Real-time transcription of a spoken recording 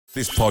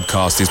This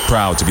podcast is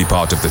proud to be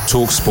part of the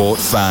TalkSport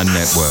Fan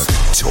Network.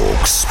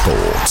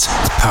 TalkSport.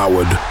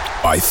 Powered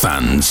by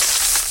fans.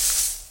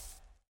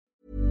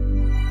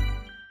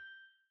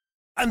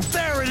 And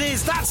there it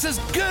is, that's as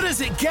good as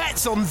it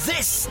gets on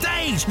this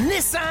stage.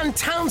 Nissan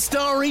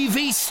Townstar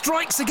EV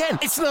strikes again.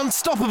 It's an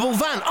unstoppable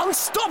van,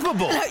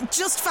 unstoppable.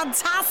 Just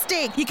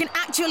fantastic. You can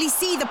actually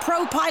see the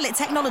ProPilot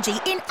technology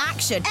in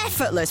action.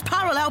 Effortless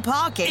parallel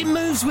parking. It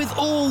moves with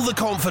all the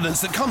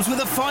confidence that comes with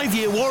a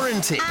 5-year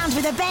warranty. And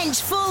with a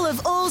bench full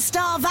of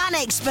all-star van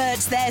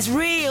experts, there's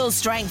real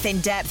strength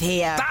in depth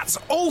here. That's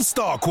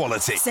all-star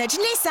quality. Search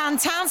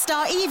Nissan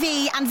Townstar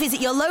EV and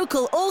visit your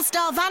local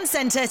all-star van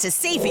centre to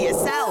see for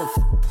yourself.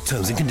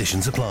 Terms and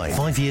conditions apply.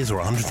 5 years or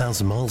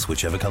 100,000 miles,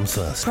 whichever comes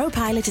first.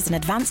 ProPilot is an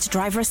advanced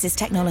driver assist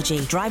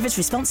technology. Driver's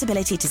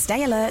responsibility to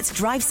stay alert,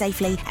 drive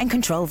safely, and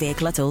control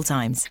vehicle at all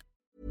times.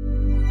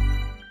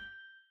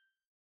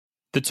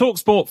 The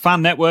TalkSport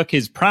Fan Network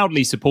is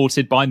proudly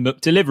supported by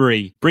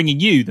McDelivery, bringing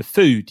you the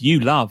food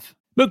you love.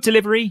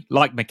 McDelivery,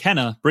 like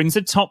McKenna, brings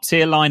a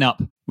top-tier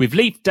lineup. With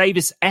Leif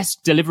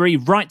Davis-esque delivery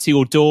right to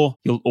your door,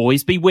 you'll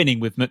always be winning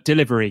with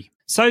McDelivery.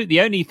 So the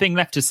only thing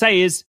left to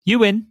say is, you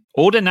win.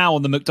 Order now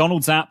on the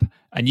McDonald's app,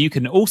 and you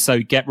can also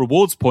get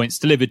rewards points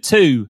delivered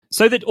too,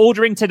 so that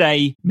ordering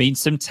today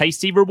means some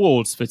tasty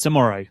rewards for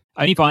tomorrow.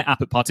 Only via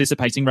app at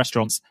participating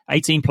restaurants.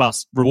 18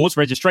 plus. Rewards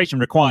registration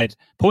required.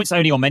 Points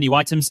only on menu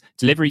items.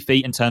 Delivery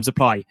fee and terms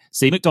apply.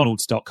 See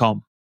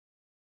mcdonalds.com.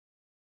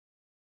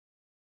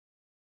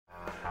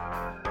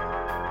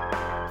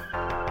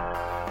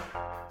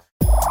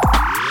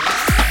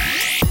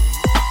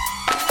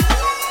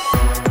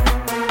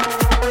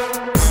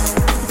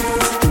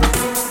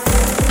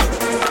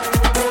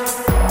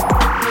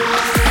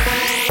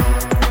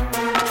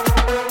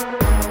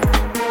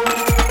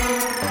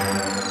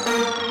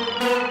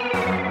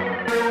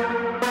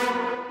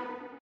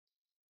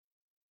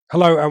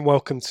 Hello and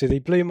welcome to the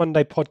Blue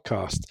Monday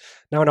podcast,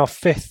 now in our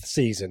 5th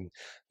season,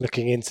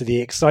 looking into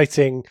the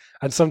exciting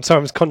and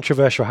sometimes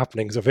controversial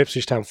happenings of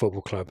Ipswich Town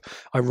Football Club.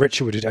 I'm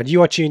Richard Woodard and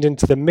you are tuned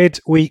into the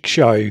midweek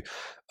show,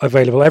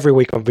 available every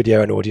week on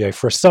video and audio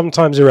for a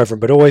sometimes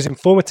irreverent but always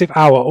informative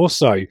hour or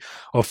so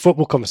of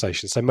football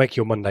conversation. So make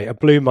your Monday a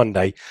Blue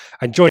Monday.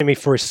 And joining me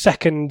for a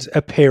second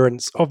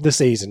appearance of the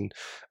season,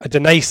 a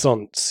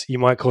denaissance, you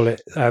might call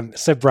it,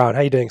 Seb Brown.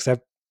 How you doing, Seb?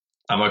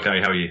 I'm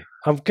okay, how are you?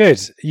 I'm good.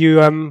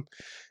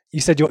 You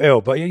said you're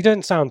ill, but you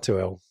don't sound too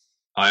ill.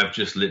 I have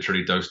just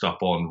literally dosed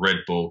up on Red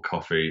Bull,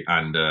 coffee,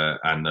 and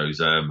those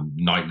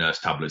night nurse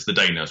tablets, the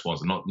day nurse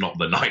ones, not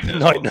the night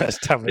nurse. Night nurse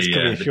tablets.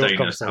 The day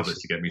nurse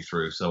tablets to get me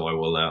through. So I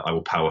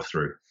will power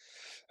through.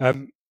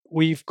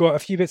 We've got a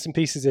few bits and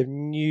pieces of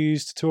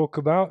news to talk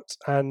about,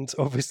 and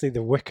obviously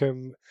the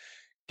Wycombe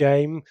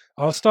game.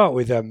 I'll start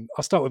with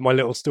my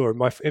little story,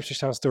 my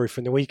Ipswich Town story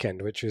from the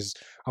weekend, which was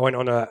I went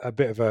on a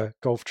bit of a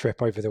golf trip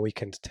over the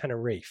weekend to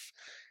Tenerife.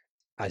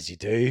 As you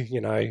do,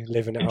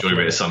 living it. Enjoy a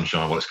bit of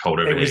sunshine while it's cold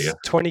over here. It was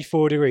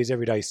 24 degrees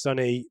every day,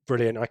 sunny,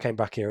 brilliant. I came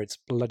back here, it's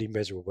bloody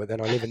miserable. But then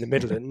I live in the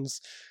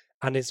Midlands,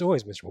 and it's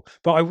always miserable.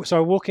 But I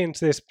walk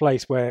into this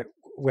place where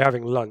we're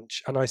having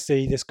lunch, and I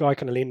see this guy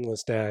kind of leaning on the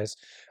stairs,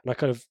 and I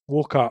kind of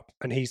walk up,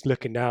 and he's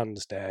looking down the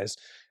stairs,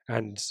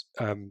 and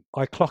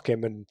I clock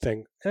him and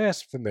think,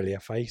 that's a familiar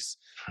face,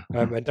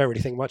 and don't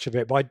really think much of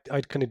it. But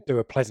I'd kind of do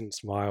a pleasant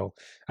smile,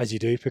 as you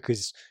do,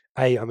 because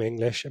A, I'm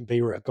English, and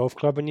B, we're at a golf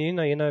club, and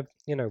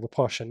we're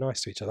posh and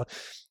nice to each other.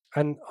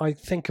 And I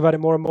think about it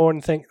more and more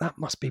and think that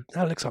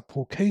looks like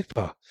Paul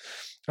Cooper.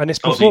 And it's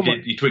before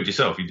you twigged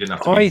yourself. You didn't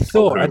have to. I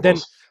thought, and then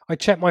I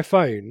checked my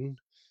phone.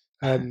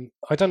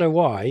 I don't know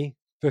why,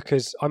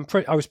 because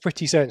I was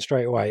pretty certain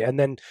straight away. And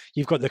then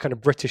you've got the kind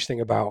of British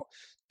thing about,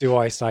 do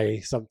I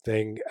say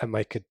something and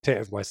make a tit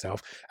of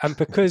myself? And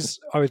because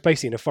I was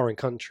basically in a foreign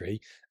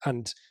country,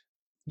 and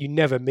you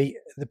never meet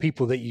the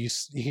people that you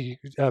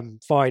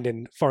find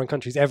in foreign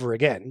countries ever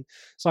again.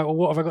 It's like, well,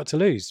 what have I got to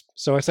lose?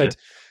 So I said,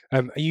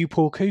 are you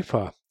Paul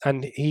Cooper?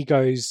 And he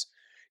goes,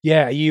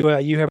 yeah, are you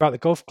hear about the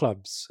golf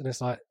clubs? And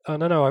it's like, oh,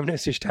 no, I'm an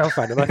Ipswich Town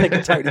fan. And I think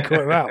I totally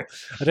caught him out.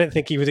 I don't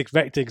think he was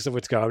expecting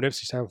someone to go, I'm an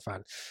Ipswich Town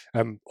fan.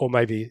 Or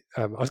maybe,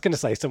 I was going to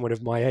say someone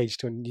of my age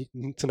to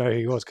know who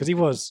he was, because he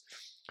was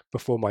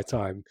before my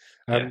time,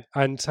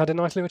 and had a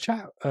nice little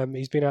chat.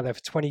 He's been out there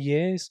for 20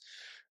 years.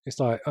 It's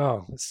like,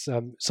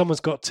 someone's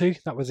got to.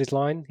 That was his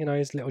line,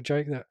 his little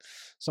joke that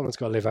someone's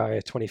got to live out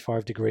here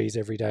 25 degrees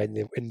every day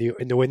in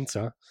the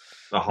winter.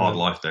 A hard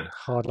life, then.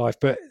 Hard life.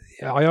 But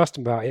I asked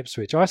him about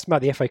Ipswich. I asked him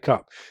about the FA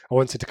Cup. I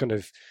wanted to kind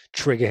of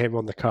trigger him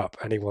on the cup,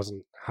 and he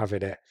wasn't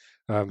having it.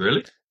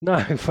 Really?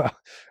 No,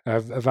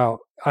 about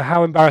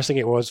how embarrassing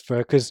it was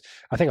because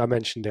I think I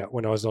mentioned it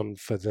when I was on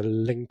for the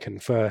Lincoln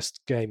first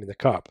game in the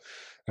cup.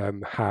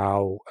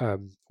 How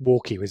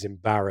Walkie was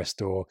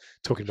embarrassed, or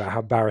talking about how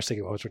embarrassing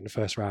it was in the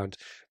first round,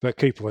 but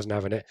Cooper wasn't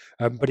having it.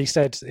 But he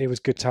said it was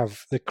good to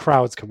have the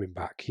crowds coming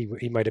back.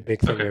 He made a big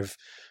thing of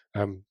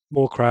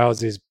more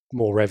crowds is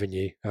more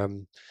revenue.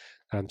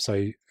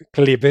 So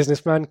clearly a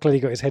businessman,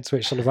 clearly got his head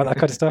switched on about that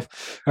kind of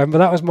stuff. But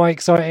that was my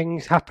exciting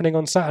happening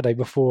on Saturday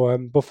before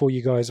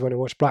you guys went and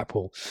watched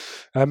Blackpool.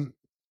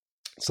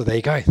 So there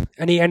you go.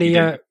 Any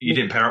you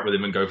didn't pair up with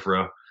him and go for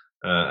a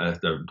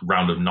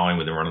round of 9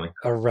 with him or anything?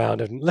 A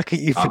round of look at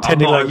you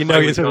pretending like you know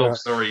you're talking about.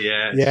 Sorry,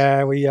 yeah.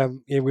 Yeah, we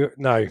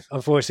no,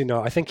 unfortunately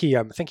not. I think he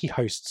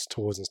hosts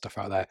tours and stuff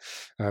out there.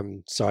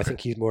 So I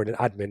think he's more in an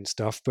admin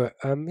stuff. But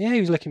yeah,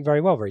 he was looking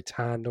very well, very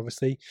tanned.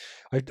 Obviously,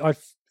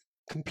 I've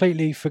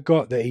completely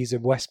forgot that he's a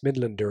West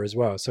Midlander as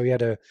well. So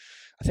I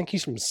think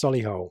he's from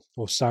Solihull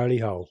or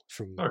Solihull,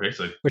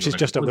 which is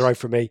just up the road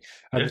from me.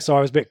 So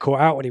I was a bit caught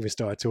out when he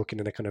started talking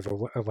in a kind of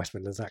a West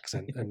Midlands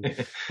accent, and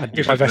I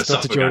did my best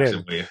not to join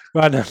in.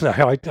 Well, no,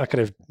 I kind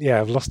of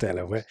I've lost it a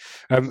little bit.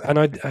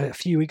 And a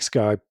few weeks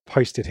ago, I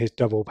posted his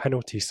double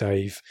penalty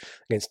save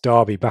against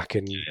Derby back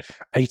in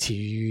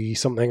 80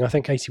 something, I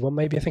think 81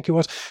 maybe, I think it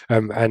was,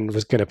 and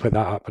was going to put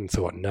that up and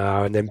thought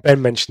no. And then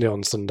Ben mentioned it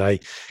on Sunday,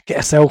 get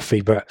a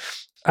selfie, but.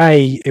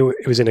 A,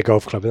 it was in a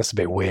golf club, and that's a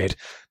bit weird.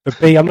 But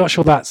B, I'm not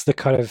sure that's the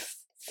kind of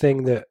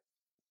thing that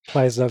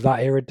players of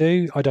that era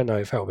do. I don't know.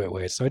 It felt a bit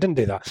weird, so I didn't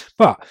do that.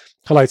 But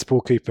hello to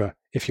Paul Cooper.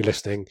 If you're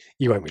listening,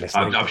 you won't be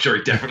listening. I'm sure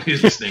he definitely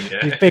is listening. Yeah.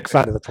 He's a big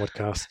fan of the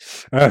podcast.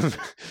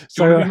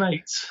 So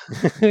mates.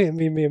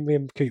 me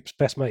and Coop's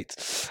best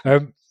mates.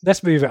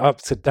 Let's move it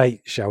up to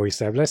date, shall we,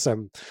 Seb? Let's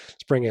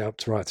bring it up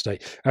to right to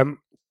date.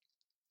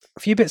 A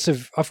few bits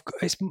of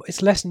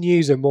it's less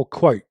news and more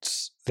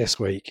quotes this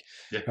week,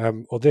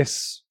 or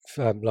this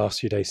last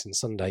few days since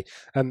Sunday.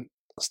 I'll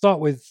start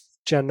with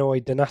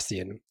Janoj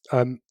Donacien,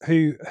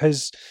 who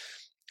is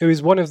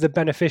one of the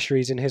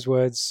beneficiaries, in his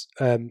words,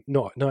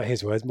 not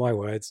his words, my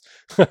words,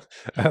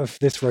 of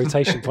this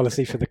rotation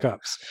policy for the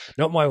Cups.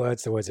 Not my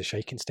words, the words of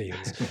Shakin'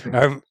 Stevens.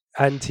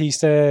 And he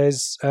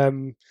says,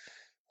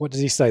 what does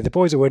he say? The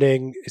boys are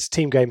winning. It's a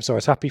team game, so I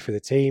was happy for the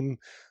team.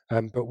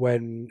 But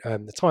when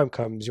the time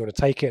comes, you want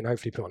to take it and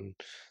hopefully put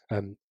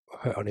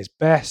on his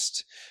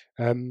best.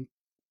 He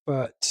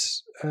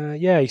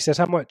says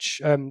how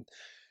much,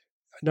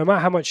 no matter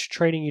how much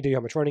training you do,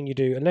 how much running you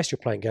do, unless you're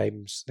playing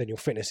games, then your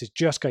fitness is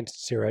just going to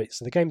deteriorate.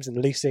 So the games in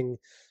the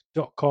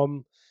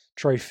leasing.com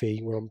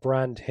trophy, we're on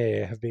brand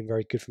here, have been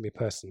very good for me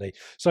personally.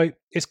 So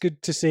it's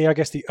good to see, I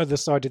guess, the other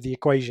side of the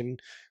equation,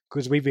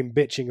 because we've been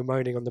bitching and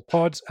moaning on the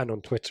pod and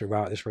on Twitter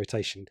about this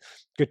rotation.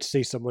 Good to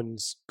see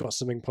someone's got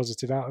something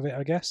positive out of it,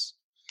 I guess.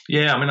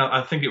 Yeah, I mean,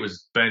 I think it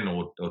was Ben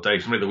or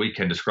Dave, somebody at the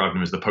weekend described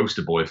him as the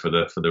poster boy for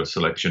the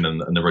selection and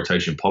the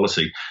rotation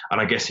policy.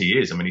 And I guess he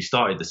is. I mean, he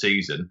started the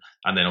season,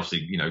 and then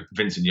obviously,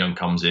 Vincent Young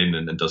comes in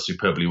and does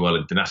superbly well,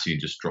 and Donacien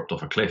just dropped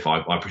off a cliff.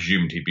 I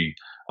presumed he'd be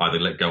either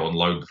let go on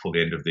loan before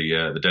the end of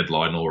the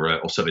deadline,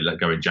 or certainly let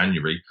go in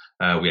January.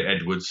 We had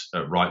Edwards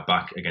right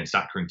back against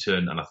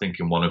Accrington, and I think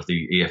in one of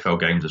the EFL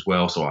games as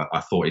well. So I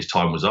thought his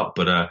time was up.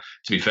 But to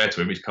be fair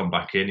to him, he's come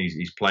back in.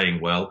 He's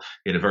playing well.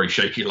 He had a very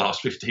shaky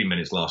last 15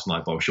 minutes last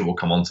night, but I'm sure we'll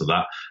come on to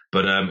that.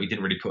 But he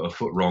didn't really put a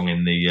foot wrong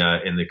in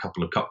the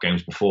couple of cup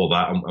games before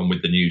that, and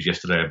with the news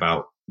yesterday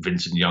about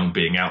Vincent Young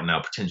being out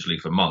now potentially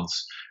for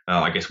months,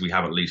 I guess we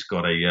have at least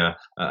got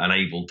an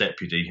able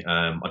deputy.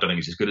 I don't think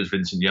he's as good as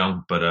Vincent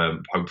Young, but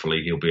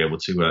hopefully he'll be able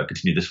to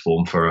continue this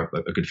form for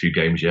a good few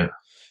games yet.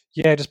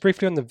 Yeah, just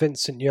briefly on the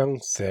Vincent Young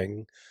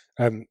thing,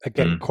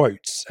 again,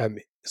 quotes.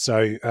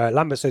 So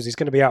Lambert says he's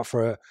going to be out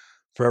for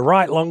a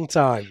right long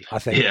time, I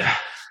think. Yeah.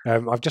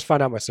 I've just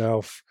found out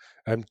myself.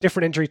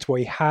 Different injury to what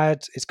he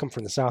had. It's come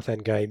from the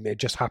Southend game. It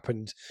just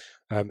happened.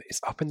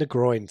 It's up in the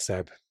groin,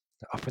 Seb.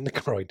 Up in the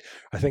groin.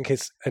 I think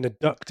it's an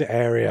adductor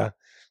area,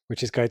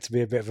 which is going to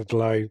be a bit of a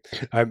blow.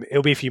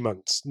 It'll be a few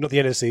months, not the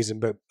end of the season,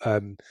 but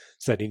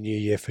certainly New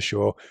Year for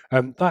sure.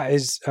 That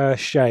is a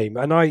shame.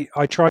 And I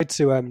tried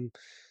to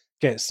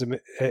get some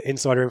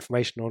insider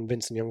information on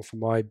Vincent Young from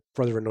my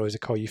brother-in-law, who's a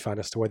Colu fan,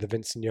 as to whether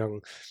Vincent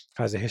Young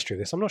has a history of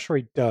this. I'm not sure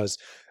he does.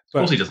 But,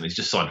 of course he doesn't. He's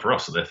just signed for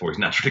us, so therefore he's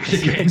naturally going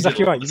to get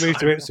exactly right. You move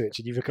to Ipswich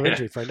and you become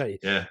injury prone, don't you?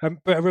 Yeah.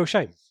 But a real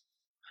shame.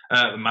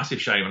 A massive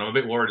shame, and I'm a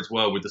bit worried as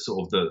well with the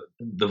sort of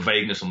the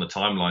vagueness on the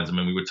timelines. I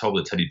mean, we were told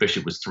that Teddy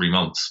Bishop was 3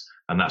 months,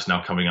 and that's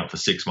now coming up for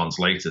 6 months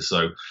later.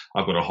 So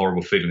I've got a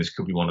horrible feeling this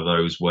could be one of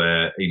those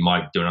where he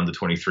might do an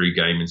under-23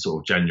 game in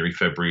sort of January,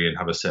 February, and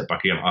have a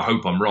setback again. I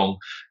hope I'm wrong,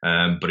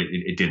 but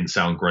it didn't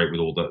sound great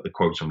with all the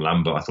quotes from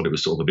Lambert. I thought it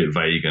was sort of a bit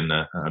vague and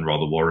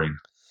rather worrying.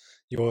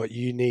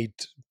 You need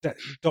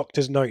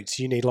doctor's notes.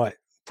 You need like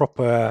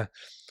proper,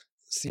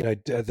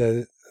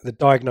 the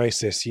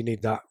diagnosis. You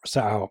need that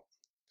set out.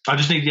 I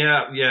just need,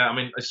 yeah. I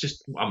mean, it's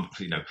just,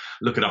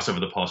 look at us over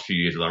the past few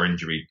years with our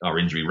injury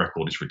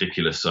record. It's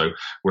ridiculous. So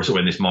we're sort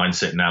of in this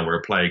mindset now where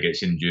a player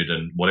gets injured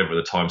and whatever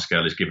the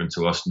timescale is given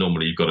to us,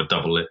 normally you've got to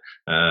double it.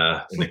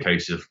 In the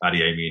case of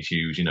Adeyemi and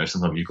Hughes,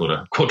 sometimes you've got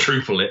to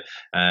quadruple it.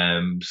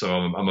 So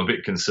I'm a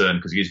bit concerned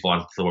because he is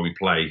vital to the way we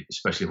play,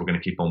 especially if we're going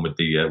to keep on with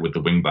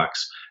the wing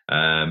backs.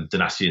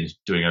 Donacien's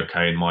doing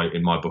okay in my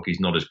book. He's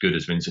not as good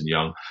as Vincent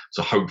Young.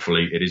 So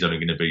hopefully it is only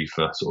going to be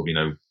for sort of,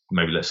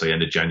 maybe let's say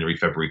end of January,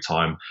 February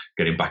time,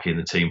 getting back in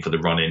the team for the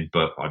run-in.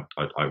 But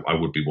I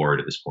would be worried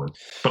at this point.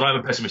 But I'm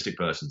a pessimistic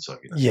person, so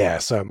yeah,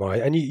 so am I.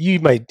 And you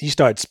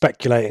started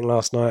speculating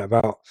last night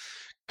about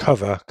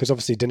cover because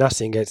obviously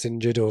Donacien gets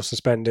injured or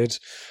suspended.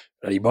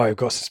 And he might have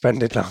got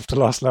suspended after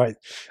last night,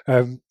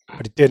 but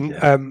he didn't.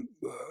 Yeah.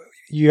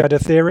 You had a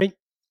theory?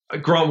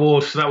 Grant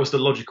Ward, so that was the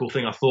logical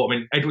thing I thought. I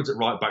mean, Edwards at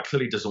right back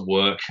clearly doesn't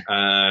work.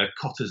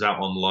 Cotter's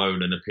out on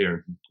loan and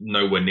appearing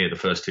nowhere near the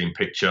first team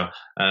picture.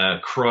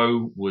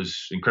 Crowe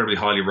was incredibly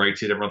highly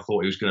rated. Everyone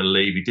thought he was going to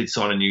leave. He did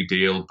sign a new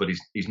deal, but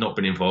he's not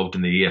been involved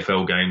in the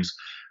EFL games.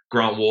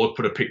 Grant Ward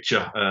put a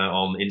picture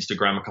on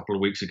Instagram a couple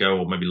of weeks ago,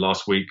 or maybe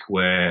last week,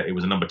 where it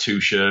was a number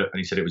 2 shirt, and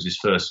he said it was his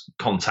first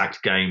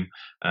contact game.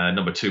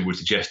 Number 2 would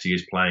suggest he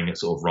is playing at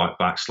sort of right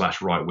back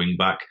 / right wing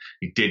back.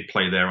 He did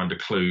play there under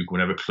Klug.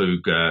 Whenever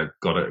Klug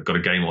got a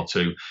game or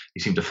two, he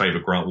seemed to favour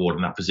Grant Ward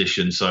in that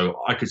position.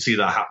 So I could see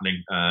that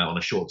happening on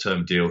a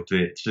short-term deal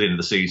to the end of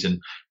the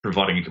season,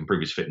 providing he can prove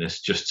his fitness,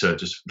 just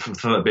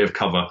for a bit of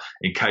cover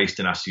in case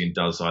Donacien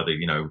does either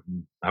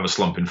have a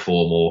slump in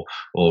form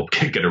or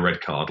get a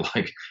red card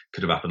like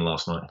could have happened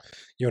last night.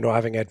 You're not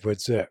having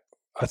Edwards a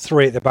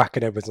 3 at the back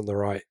and Edwards on the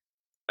right?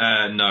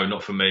 No,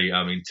 not for me.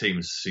 I mean,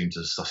 teams seem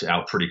to suss it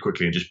out pretty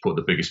quickly and just put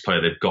the biggest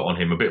player they've got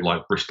on him, a bit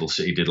like Bristol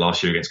City did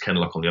last year against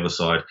Kenlock on the other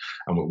side,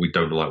 and we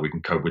don't look like we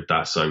can cope with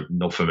that. So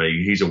not for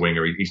me. He's a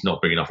winger. He's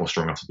not big enough or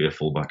strong enough to be a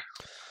fullback.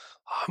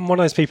 I'm one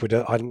of those people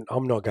that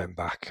I'm not going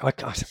back.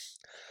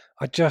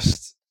 I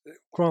just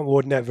Grant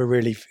Ward never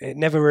really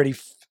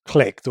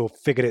clicked or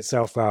figured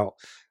itself out.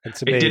 And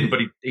to me, didn't,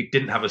 but he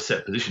didn't have a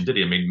set position, did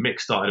he? I mean,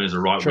 Mick started him as a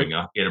right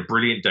winger. He had a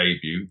brilliant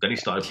debut. Then he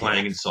started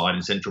playing inside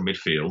in central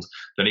midfield.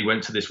 Then he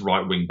went to this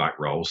right wing back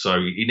role. So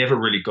he never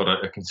really got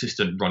a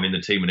consistent run in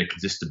the team in a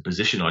consistent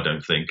position, I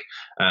don't think.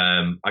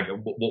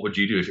 What would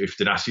you do if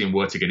Donacien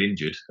were to get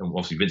injured? And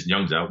obviously Vincent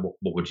Young's out.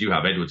 What would you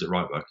have? Edwards at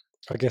right back?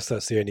 I guess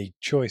that's the only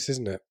choice,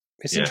 isn't it?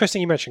 It's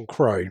interesting you mentioned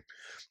Crowe,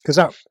 because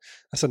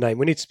that's a name.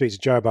 We need to speak to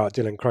Joe about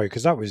Dylan Crowe,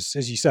 because that was,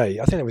 as you say,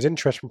 I think there was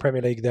interest from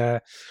Premier League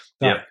there.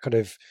 That kind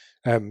of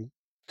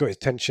got his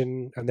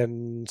attention, and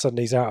then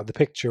suddenly he's out of the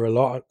picture a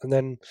lot, and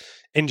then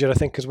injured, I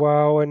think, as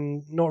well,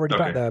 and not really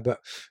back there. But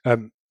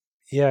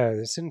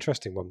it's an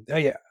interesting one.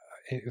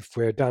 If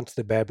we're down to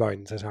the bare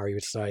bones, as Harry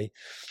would say,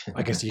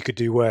 I guess you could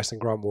do worse than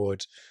Grant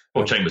Ward.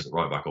 Well, Chambers at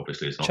right back,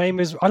 obviously. It's not.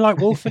 Chambers, I like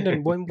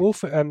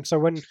Wolfenden. So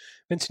when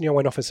Vincent Young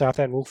went off at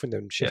Southend,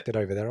 Wolfenden shifted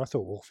over there. I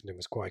thought Wolfenden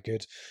was quite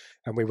good,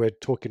 and we were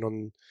talking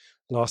on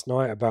last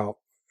night about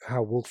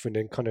how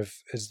Wolfenden kind of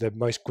is the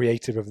most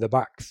creative of the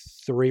back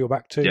 3 or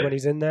back 2 when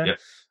he's in there.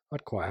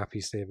 I'd quite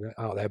happy to see him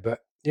out there, but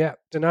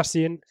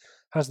Donacien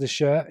has the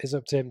shirt. It's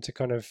up to him to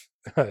kind of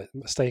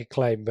stake a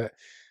claim, but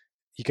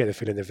you get the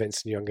feeling that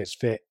Vincent Young gets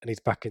fit and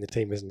he's back in the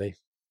team, isn't he?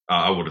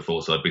 I would have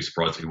thought so. I'd be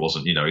surprised if he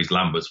wasn't. He's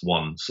Lambert's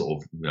one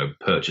sort of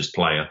purchased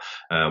player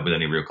with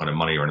any real kind of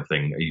money or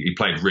anything. He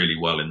played really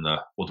well in the,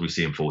 what do we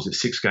see him for? Was it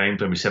 6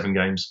 games, maybe 7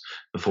 games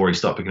before he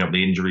started picking up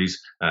the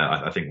injuries?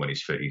 I think when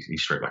he's fit,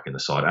 he's straight back in the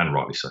side, and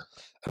rightly so.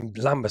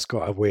 Lambert's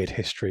got a weird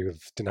history with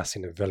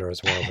Donacien at Villa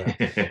as well.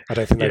 That I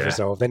don't think they've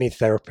resolved. They need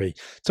therapy.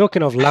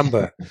 Talking of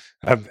Lambert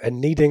and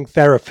needing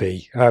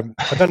therapy, I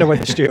don't know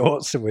whether Stuart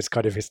Watson was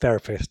kind of his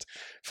therapist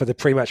for the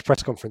pre-match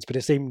press conference, but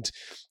it seemed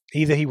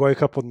either he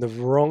woke up on the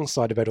wrong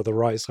side of bed or the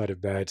right side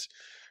of bed,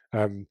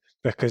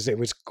 because it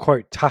was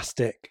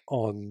quote-tastic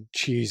on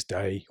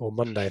Tuesday or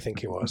Monday, I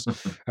think it was.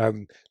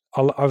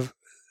 I'll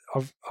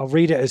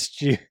read it as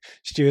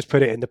Stu has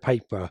put it in the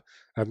paper.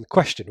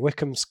 Question: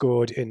 Wickham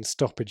scored in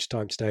stoppage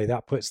time today.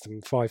 That puts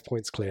them 5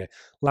 points clear.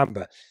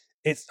 Lambert,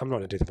 I'm not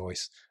going to do the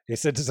voice.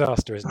 It's a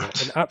disaster, isn't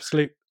it? An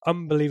absolute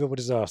unbelievable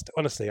disaster.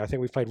 Honestly, I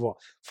think we've played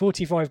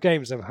 45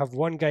 games and have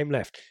 1 game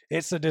left.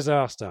 It's a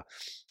disaster.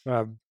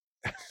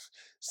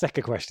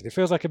 Second question: It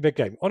feels like a big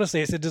game.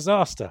 Honestly, it's a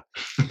disaster.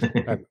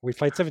 We've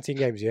played 17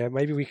 games.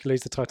 Maybe we can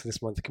lose the title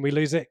this month. Can we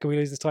lose it? Can we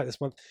lose the title this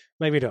month?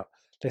 Maybe not.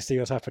 Let's see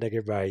what's happening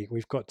in May.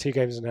 We've got 2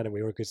 games in hand and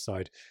we're a good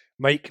side.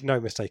 Make no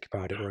mistake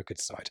about it, we're a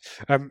good side.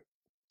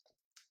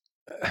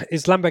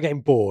 Is Lambert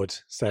getting bored,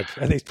 Seb,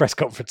 at these press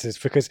conferences?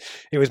 Because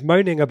it was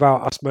moaning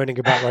about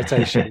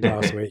rotation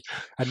last week,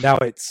 and now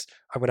it's,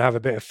 I'm going to have a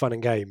bit of fun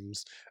and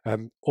games.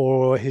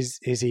 Or is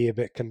he a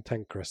bit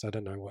cantankerous? I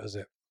don't know. What is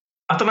it?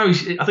 I don't know.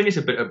 I think it's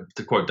a bit of,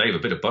 to quote Dave, a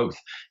bit of both.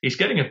 He's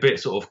getting a bit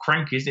sort of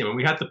cranky, isn't he? When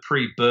we had the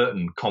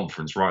pre-Burton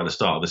conference right at the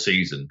start of the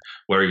season,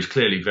 where he was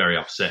clearly very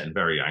upset and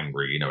very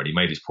angry, and he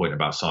made his point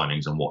about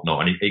signings and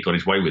whatnot, and he got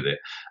his way with it.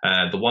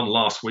 The one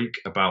last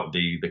week about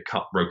the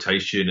cup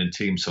rotation and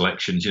team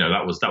selections,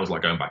 that was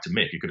like going back to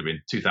Mick. It could have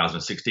been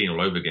 2016 all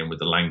over again with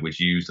the language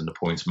used and the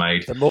points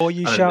made. The more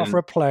you shout for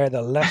a player,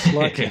 the less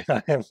likely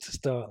I am to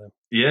start them.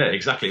 Yeah,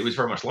 exactly. It was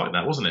very much like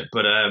that, wasn't it?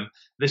 But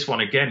this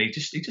one again, he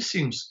just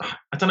seems,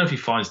 I don't know if he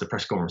finds the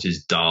press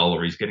conferences dull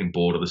or he's getting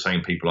bored of the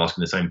same people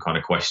asking the same kind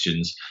of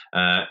questions.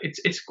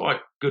 It's quite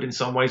good in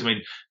some ways. I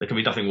mean, there can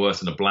be nothing worse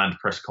than a bland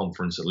press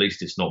conference. At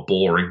least it's not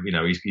boring.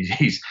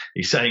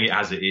 He's saying it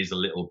as it is a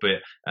little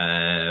bit.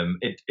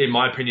 In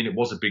my opinion, it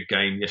was a big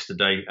game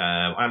yesterday.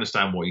 I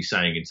understand what he's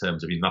saying in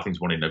terms of nothing's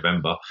won in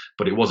November,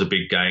 but it was a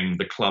big game.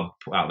 The club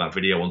put out that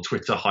video on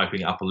Twitter hyping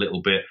it up a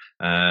little bit.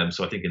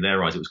 So I think in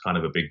their eyes, it was kind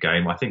of a big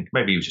game. I think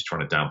maybe he was just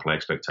trying to downplay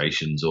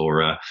expectations,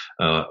 or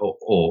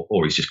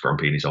he's just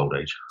grumpy in his old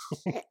age.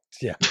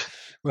 Yeah.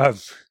 Well,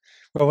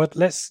 Well,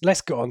 let's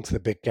get on to the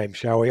big game,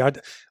 shall we? I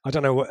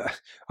don't know what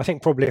I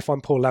think. Probably, if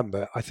I'm Paul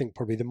Lambert, I think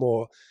probably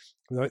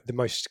the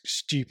most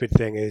stupid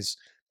thing is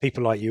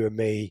people like you and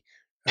me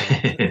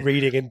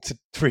reading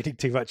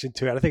too much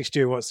into it. I think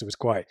Stuart Watson was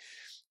quite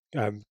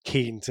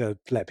keen to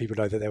let people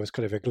know that there was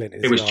kind of a glint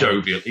in his eye. It was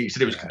jovial. He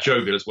said it was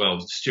jovial as well.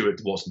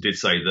 Stuart Watson did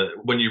say that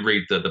when you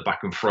read the back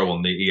and throw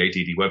on the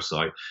EADD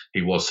website,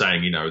 he was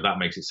saying, that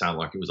makes it sound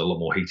like it was a lot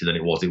more heated than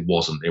it was. It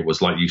wasn't. It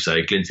was like you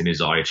say, a glint in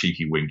his eye, a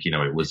cheeky wink.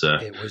 It was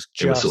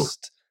just sort of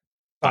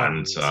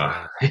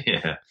banter.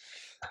 Yeah.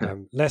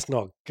 Let's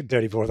not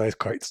dirty bore those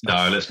quotes.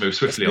 No, let's move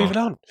swiftly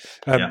on.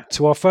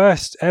 To our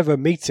first ever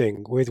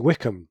meeting with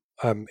Wycombe.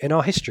 In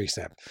our history,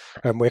 Seb.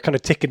 We're kind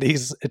of ticking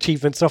these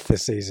achievements off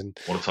this season.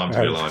 What a time to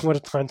be alive. What a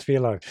time to be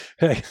alive.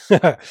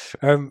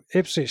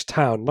 Ipswich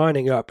Town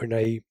lining up in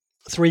a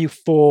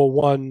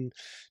 3-4-1-2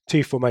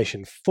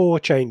 formation. 4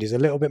 changes, a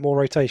little bit more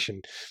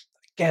rotation.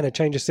 Again, a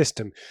change of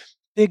system.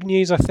 Big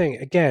news, I think,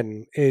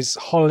 again, is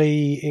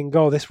Holly in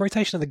goal. This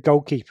rotation of the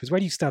goalkeepers. Where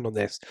do you stand on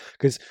this?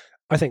 Because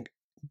I think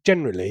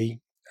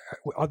generally,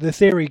 the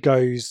theory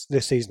goes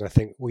this season, I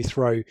think, we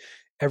throw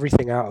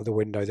everything out of the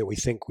window that we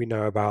think we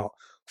know about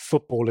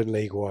football in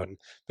League One,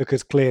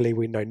 because clearly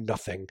we know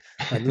nothing,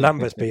 and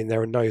Lambert's been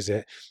there and knows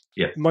it.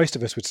 Yeah. Most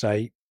of us would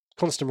say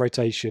constant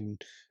rotation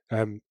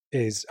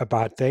is a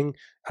bad thing,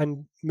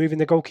 and moving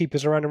the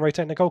goalkeepers around and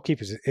rotating the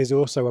goalkeepers is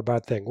also a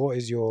bad thing.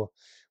 What's your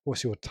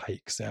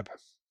take, Seb?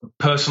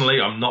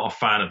 Personally, I'm not a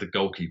fan of the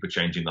goalkeeper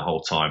changing the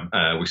whole time.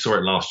 We saw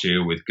it last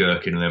year with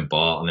Gherkin and then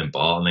Bart and then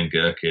Bart and then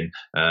Gherkin.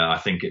 I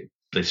think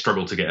they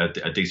struggled to get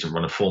a decent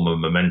run of form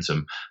and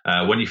momentum.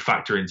 When you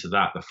factor into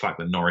that, the fact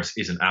that Norris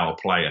isn't our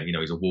player,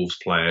 he's a Wolves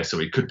player, so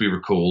he could be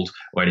recalled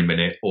any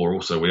minute, or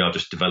also we are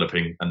just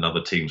developing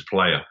another team's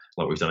player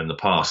like we've done in the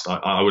past.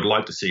 I would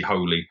like to see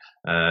Holy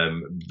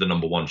the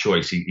number one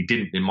choice. He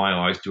didn't, in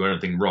my eyes, do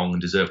anything wrong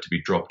and deserved to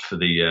be dropped for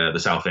the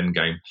Southend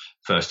game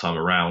first time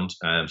around.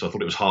 So I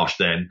thought it was harsh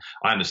then.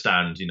 I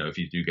understand, if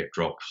you do get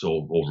drops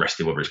or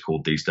rested, whatever it's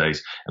called these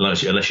days,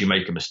 unless you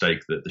make a mistake,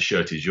 that the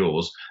shirt is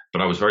yours.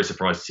 But I was very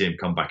surprised to see him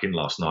come back in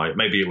last night.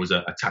 Maybe it was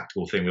a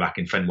tactical thing with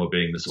Akinfenwa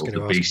being the sort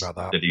of the beast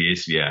that he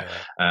is. Yeah.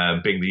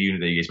 Being the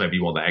unit that he is, maybe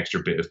you want that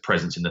extra bit of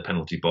presence in the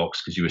penalty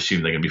box because you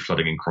assume they're going to be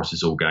flooding in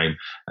crosses all game.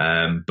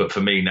 But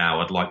for me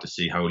now, I'd like to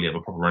see Holy have a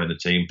proper run in the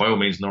team. By all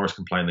means, Norris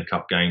can play in the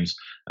cup games,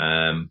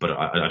 but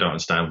I don't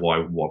understand why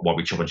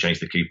we chop and change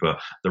the keeper.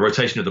 The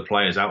rotation of the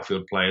players,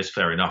 outfield players,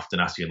 fair enough.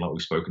 Donatian, like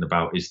we've spoken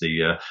about, is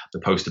the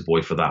poster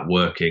boy for that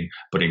working.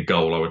 But in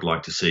goal, I would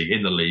like to see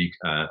in the league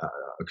a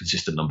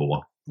consistent number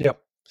one. Yep.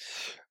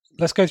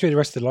 Let's go through the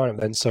rest of the lineup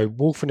then. So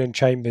Wolfen and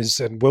Chambers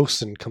and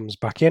Wilson comes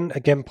back in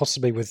again,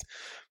 possibly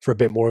for a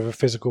bit more of a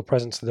physical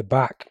presence at the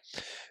back.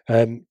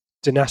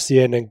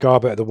 Donatian and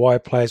Garbutt are the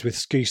wide players, with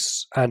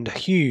Scouse and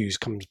Hughes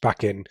comes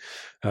back in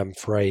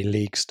for a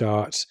league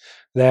start.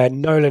 There,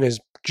 Nolan is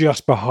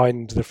just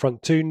behind the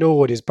front two.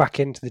 Norwood is back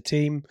into the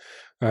team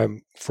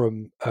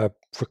from a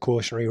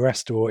precautionary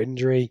rest or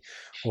injury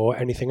or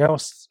anything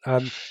else.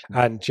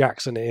 And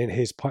Jackson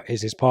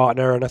is his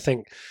partner, and I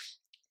think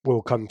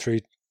we'll come through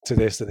to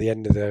this at the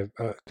end of the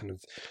kind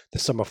of the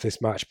sum off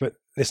this match. But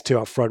this two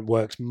up front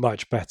works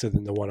much better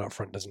than the one up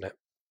front, doesn't it?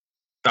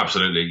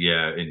 Absolutely,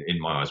 yeah. In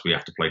my eyes, we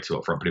have to play two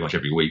up front pretty much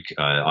every week,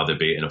 either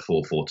be it in a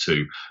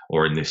 4-4-2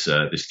 or in this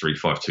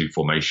 3-5-2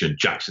 formation.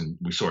 Jackson,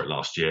 we saw it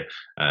last year.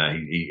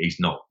 He's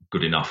not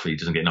good enough. He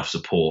doesn't get enough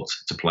support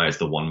to play as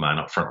the one man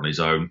up front on his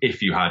own.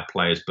 If you had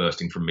players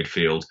bursting from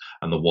midfield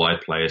and the wide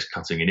players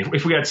cutting in,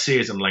 if we had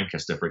Sears and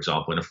Lancaster, for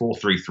example, in a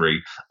 4-3-3,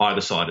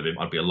 either side of him,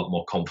 I'd be a lot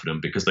more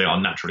confident because they are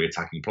naturally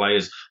attacking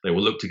players. They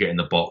will look to get in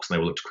the box and they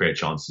will look to create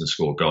chances and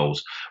score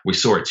goals. We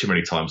saw it too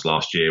many times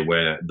last year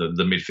where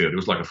the midfield, it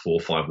was like a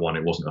 4-5-1.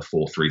 It wasn't a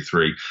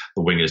 4-3-3.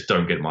 The wingers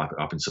don't get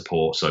up in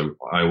support. So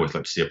I always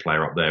like to see a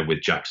player up there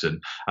with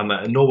Jackson.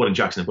 And Norwood and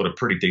Jackson have got a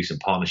pretty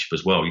decent partnership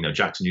as well.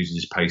 Jackson uses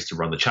his pace to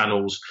run the channels.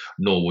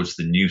 Norwood's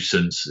the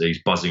nuisance.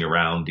 He's buzzing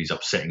around. He's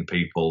upsetting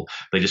people.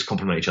 They just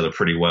complement each other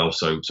pretty well.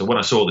 So when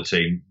I saw the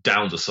team,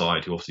 Downs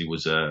aside, who obviously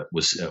was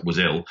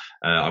ill,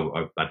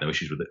 I had no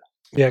issues with it.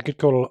 Yeah, good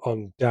call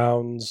on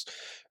Downs.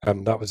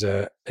 That was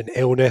an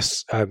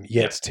illness.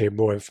 Yet to hear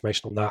more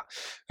information on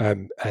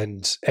that.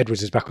 And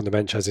Edwards is back on the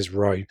bench, as is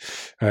Rowe.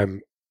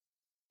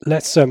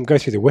 Let's go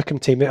through the Wycombe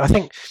team. I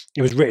think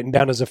it was written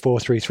down as a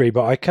 4-3-3,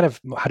 but I kind of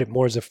had it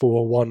more as a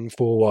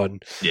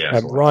 4-1-4-1.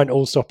 Yeah. Ryan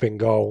Allsop in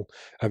goal.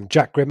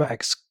 Jack Grimmer,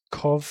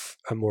 ex-Cov,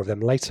 and more of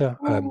them later.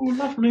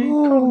 Love me,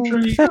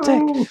 country.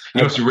 Pathetic.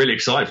 You must be really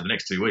excited for the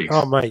next 2 weeks.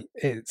 Oh, mate,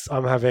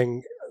 I'm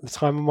having the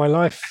time of my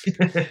life.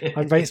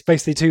 I'm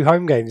basically 2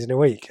 home games in a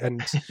week,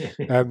 and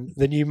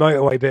the new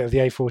motorway bit of the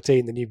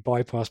A14, the new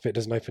bypass bit,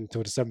 doesn't open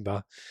until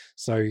December.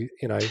 So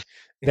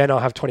then I'll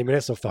have 20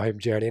 minutes off the home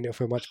journey, and it'll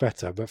feel much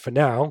better. But for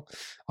now,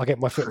 I'll get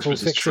my football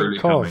fix in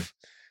Cov.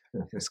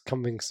 It's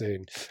coming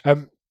soon.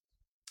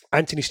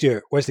 Anthony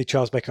Stewart, Wesley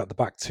Charles make up the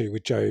back two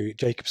with Joe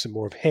Jacobson,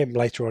 more of him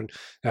later on.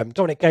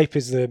 Dominic Gape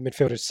is the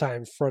midfielder sat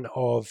in front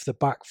of the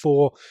back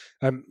four.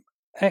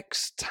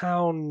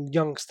 Ex-Town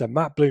youngster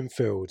Matt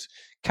Bloomfield,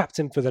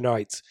 captain for the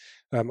night.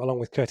 along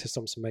with Curtis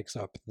Thompson, makes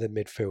up the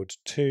midfield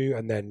 2.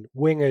 And then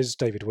wingers,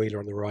 David Wheeler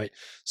on the right,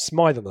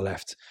 Smythe on the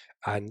left.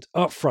 And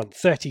up front,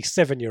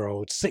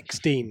 37-year-old,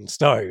 16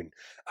 stone,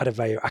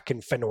 Adebayo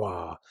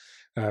Akinfenwa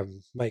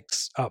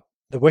makes up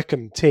the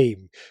Wycombe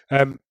team.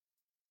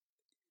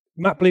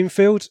 Matt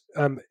Bloomfield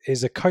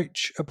is a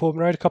coach at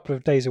Portman Road a couple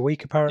of days a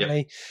week,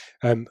 apparently.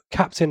 Yep.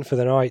 Captain for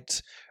the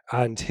night.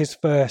 And his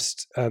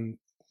first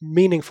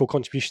meaningful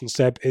contribution,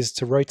 Seb, is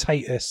to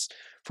rotate us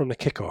from the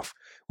kickoff,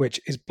 which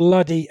is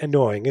bloody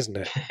annoying, isn't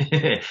it?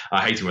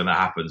 I hate it when that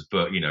happens,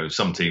 but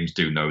some teams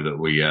do know that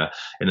we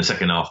in the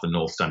second half the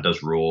North Stand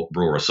does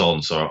roar us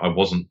on. So I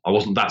wasn't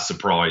that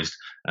surprised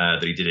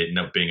that he did it.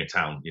 Being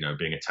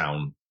a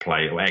town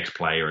player or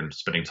ex-player and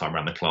spending time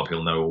around the club,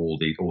 he'll know all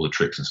the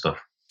tricks and stuff.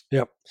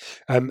 Yep,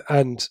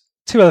 and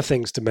 2 other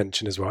things to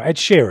mention as well. Ed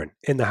Sheeran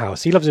in the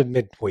house. He loves a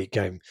midweek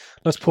game.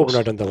 Loves Portman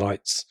Road under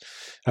lights.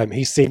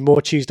 He's seen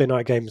more Tuesday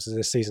night games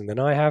this season than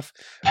I have.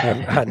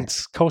 And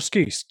Cole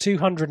Scouse,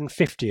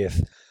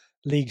 250th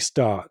league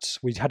start.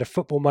 We had a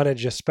Football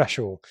Manager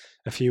special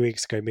a few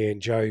weeks ago, me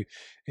and Joe.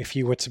 If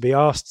you were to be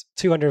asked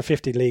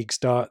 250 league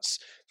starts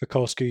for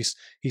Cole Scouse,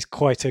 he's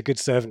quite a good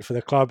servant for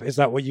the club. Is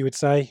that what you would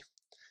say?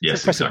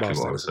 Yes, exactly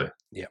what I would say.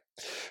 Yeah.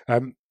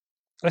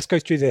 Let's go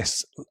through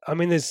this. I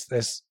mean,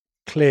 there's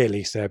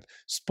clearly, Seb,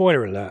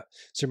 spoiler alert,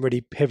 some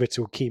really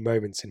pivotal key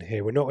moments in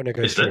here. We're not going to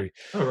go through.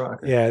 Oh, right.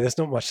 Okay. Yeah, there's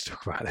not much to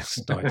talk about this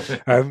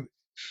night.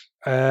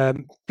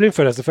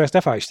 Bloomfield has the first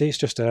effort, actually. It's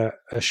just a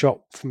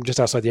shot from just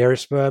outside the area,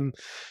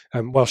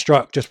 well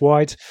struck, just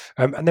wide.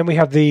 And then we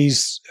have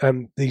these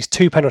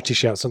 2 penalty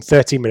shouts on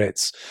 30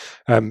 minutes.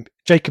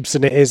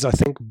 Jacobson it is, I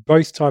think,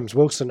 both times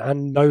Wilson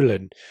and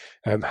Nolan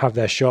have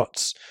their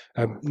shots.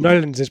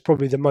 Nolan's is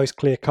probably the most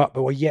clear cut,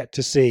 but we're yet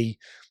to see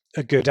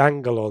a good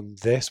angle on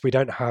this. We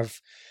don't have,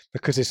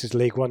 because this is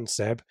League One,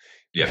 Seb.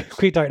 Yeah,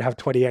 we don't have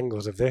 20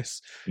 angles of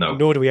this. No,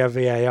 nor do we have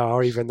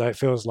VAR, even though it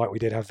feels like we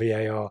did have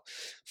VAR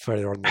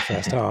further on in the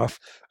first half.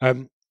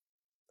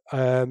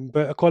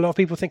 But quite a lot of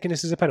people thinking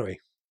this is a penalty.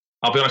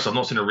 I'll be honest, I've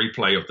not seen a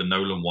replay of the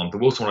Nolan one. The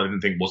Wilson one I didn't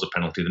think was a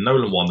penalty. The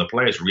Nolan one, the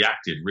players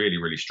reacted really,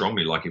 really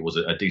strongly like it was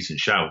a decent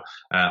shout.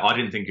 I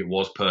didn't think it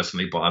was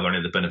personally, but I've only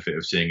had the benefit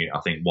of seeing it, I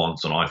think,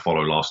 once on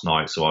iFollow last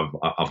night, so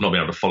I've not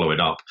been able to follow it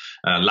up.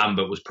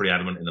 Lambert was pretty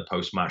adamant in the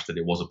post-match that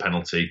it was a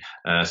penalty,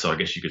 so I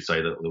guess you could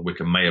say that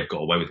Wycombe may have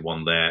got away with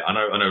one there. I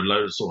know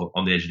Lowe's sort of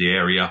on the edge of the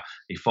area.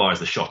 He fires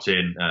the shot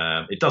in.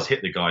 It does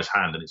hit the guy's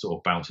hand and it sort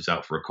of bounces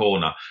out for a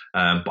corner,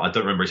 but I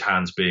don't remember his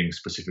hands being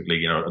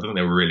specifically, I don't think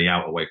they were really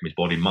out away from his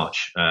body much.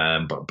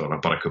 But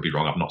I could be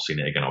wrong. I've not seen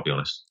it again, I'll be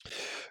honest.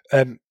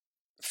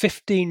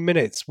 15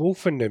 minutes.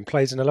 Wolfenden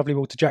plays in a lovely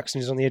ball to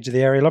Jackson, who's on the edge of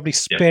the area. Lovely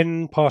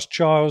spin past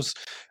Charles.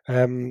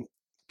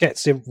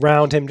 Gets him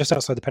round him just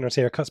outside the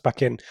penalty area, cuts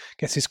back in,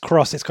 gets his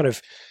cross. It's kind of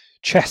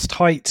chest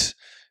height.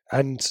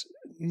 And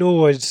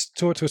Norwood,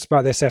 talk to us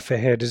about this effort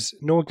here. Does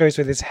Norwood goes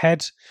with his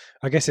head?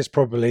 I guess it's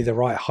probably the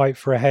right height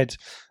for a head,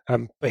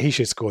 but he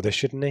should score this,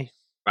 shouldn't he?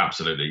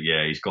 Absolutely,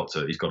 yeah. He's got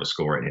to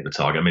score it and hit the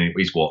target. I mean,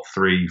 he's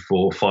 3,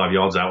 4, 5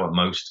 yards out at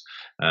most.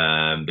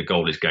 The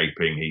goal is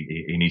gaping.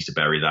 He needs to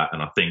bury that,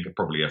 and I think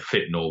probably a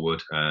fit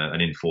Norwood,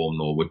 an informed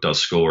Norwood does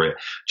score it.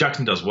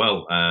 Jackson does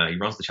well. He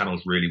runs the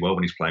channels really well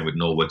when he's playing with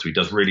Norwood, so he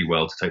does really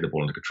well to take the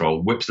ball into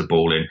control, whips the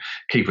ball in.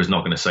 Keeper's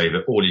not going to save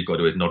it. All you've got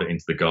to do is nod it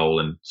into the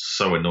goal, and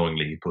so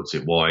annoyingly he puts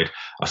it wide.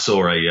 I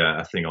saw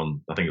a thing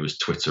on, I think it was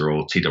Twitter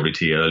or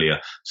TWT earlier,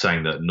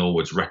 saying that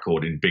Norwood's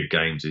record in big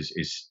games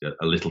is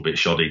a little bit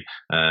shoddy.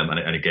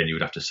 And again, you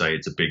would have to say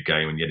it's a big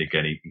game, and yet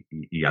again,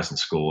 he hasn't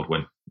scored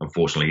when,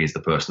 unfortunately, he's the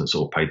person that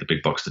sort of paid the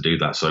big bucks to do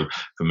that. So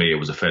for me, it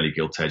was a fairly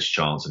gilt-edged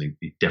chance, and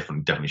he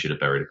definitely should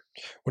have buried it.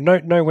 Well,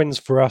 no wins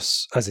for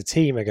us as a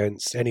team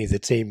against any of the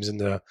teams in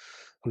the,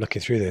 I'm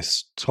looking through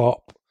this,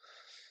 top.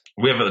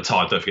 We have at the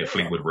time, don't forget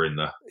Fleetwood were in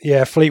there.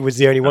 Yeah, Fleetwood's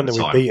the only one that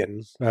we've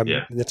beaten.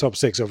 In the top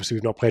 6, obviously,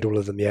 we've not played all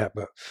of them yet,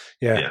 but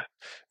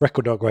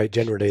record not great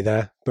generally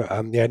there. But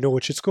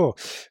Norwood should score.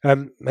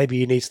 Maybe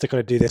he needs to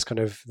kind of do this kind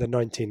of the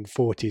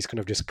 1940s, kind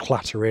of just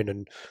clatter in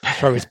and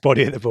throw his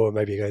body at the ball, and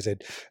maybe he goes in.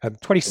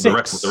 26. The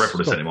ref would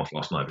have sent him off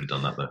last night if he'd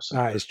done that, though. So.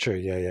 That is true,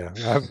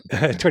 yeah.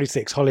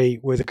 26, Holly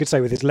with a good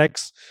save with his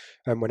legs.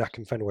 When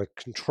Akinfenwa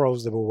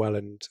controls the ball well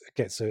and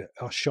gets a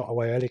shot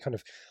away early, kind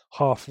of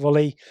half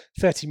volley.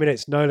 30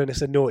 minutes, Nolan,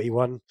 it's a naughty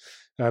one,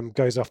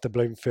 goes off to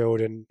Bloomfield,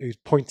 and who's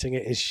pointing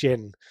at his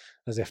shin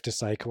as if to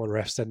say, come on,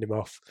 ref, send him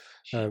off.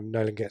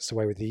 Nolan gets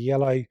away with the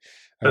yellow.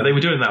 But they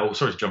were doing that,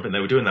 sorry to jump in, they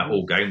were doing that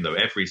all game, though.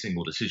 Every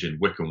single decision,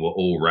 Wycombe were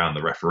all round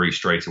the referee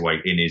straight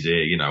away in his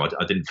ear.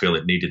 I didn't feel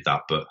it needed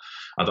that, but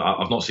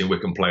I've not seen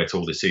Wycombe play at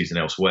all this season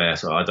elsewhere,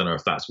 so I don't know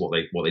if that's what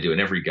they do in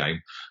every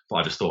game. But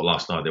I just thought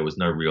last night there was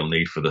no real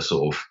need for the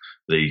sort of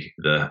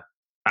the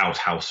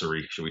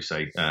outhousery, shall we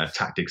say,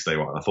 tactics I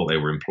thought they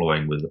were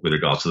employing with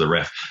regards to the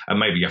ref. And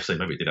maybe you have to say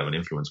maybe it did have an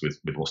influence with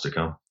what's to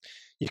come.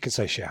 You can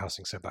say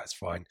shithousing, so that's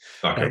fine.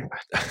 Okay.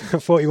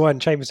 41,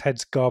 Chambers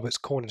heads Garbutt's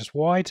corner just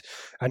wide.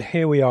 And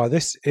here we are.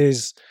 This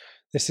is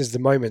the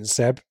moment,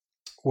 Seb,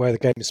 where the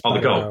game is the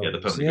goal. Yeah, the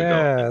perfectly good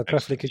goal. Yeah, the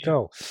perfectly good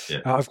goal. Yeah.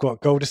 I've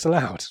got goal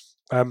disallowed.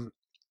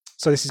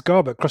 So this is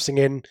Garbutt crossing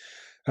in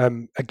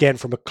again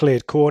from a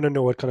cleared corner.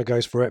 Norwood kind of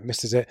goes for it,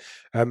 misses it.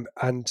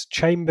 And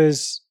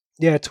Chambers,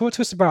 talk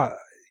to us about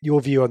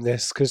your view on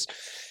this, because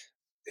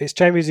it's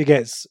Chambers who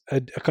gets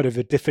a kind of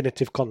a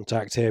definitive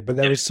contact here, but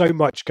there is so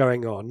much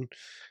going on.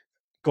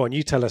 Go on,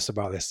 you tell us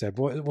about this, Seb.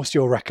 What's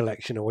your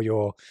recollection or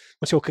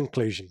what's your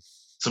conclusion?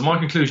 So my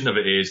conclusion of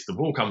it is the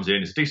ball comes in,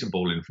 it's a decent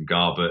ball in from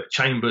Garbutt.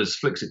 Chambers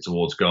flicks it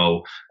towards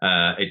goal.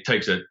 It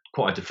takes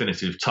quite a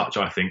definitive touch,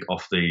 I think,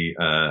 off the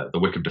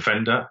Wycombe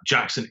defender.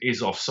 Jackson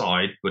is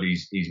offside, but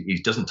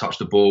he doesn't touch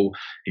the ball.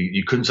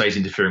 You couldn't say he's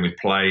interfering with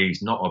play.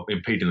 He's not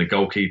impeding the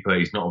goalkeeper.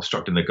 He's not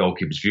obstructing the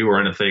goalkeeper's view or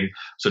anything.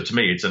 So to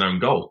me, it's an own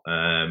goal.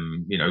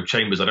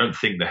 Chambers, I don't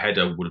think the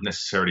header would have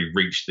necessarily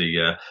reached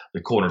the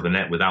corner of the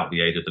net without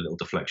the aid of the little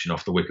deflection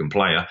off the Wycombe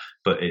player.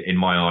 But in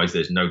my eyes,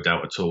 there's no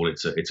doubt at all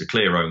it's a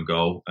clear own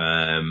goal.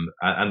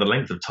 And the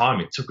length of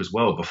time it took as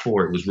well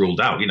before it was ruled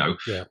out.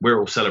 We're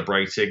all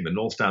celebrating. The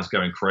North Stand's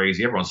going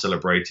crazy. Everyone's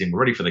celebrating. We're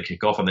ready for the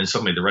kick-off, and then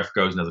suddenly the ref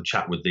goes and has a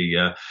chat with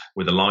the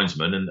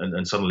linesman,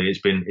 and suddenly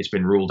it's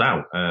been ruled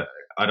out.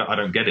 I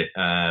don't get it.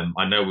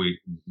 I know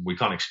we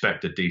can't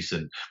expect a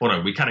decent. Well,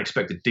 no, we can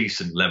expect a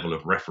decent level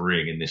of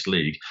refereeing in this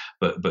league,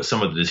 but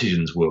some of the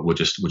decisions were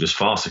just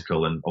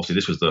farcical, and obviously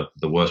this was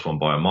the worst one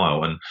by a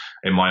mile. And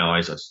in my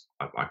eyes,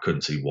 I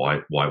couldn't see why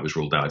it was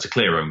ruled out. It's a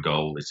clear own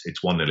goal.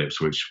 It's 1-0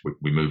 Ipswich.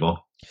 We move on.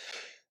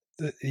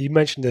 You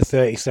mentioned the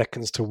 30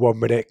 seconds to 1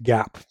 minute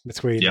gap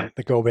between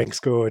the goal being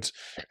scored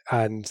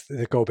and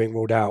the goal being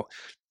ruled out.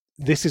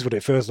 This is what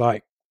it feels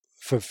like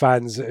for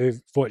fans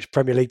who've watched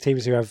Premier League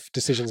teams who have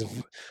decisions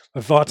of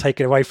VAR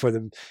taken away from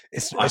them.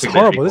 It's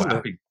horrible, isn't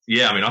it?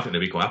 Yeah, I think they'd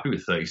be quite happy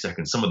with 30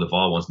 seconds. Some of the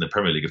VAR ones in the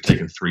Premier League have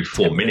taken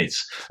 3-4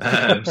 minutes.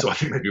 So I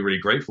think they'd be really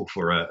grateful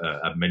for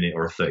a minute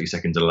or a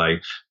 30-second delay.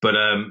 But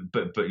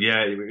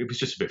yeah, it was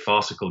just a bit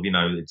farcical.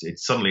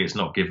 It's suddenly it's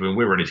not given.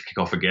 We're ready to kick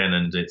off again,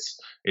 and it's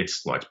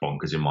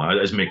bonkers in my eyes.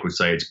 As Mick would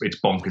say,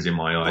 it's bonkers in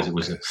my eyes. It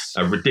was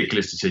a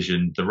ridiculous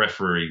decision. The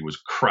referee was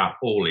crap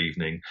all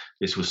evening.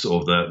 This was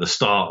sort of the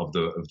start of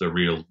the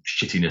real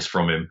shittiness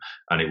from him,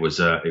 and it was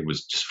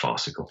just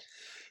farcical.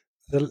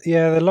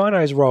 The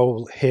Lino's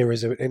role here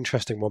is an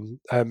interesting one.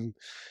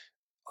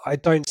 I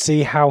don't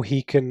see how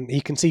he can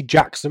see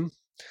Jackson.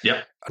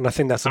 Yeah, and I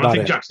think that's about it.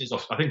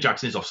 I think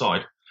Jackson is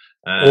offside.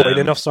 Or in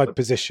an offside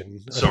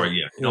position.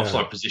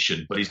 Offside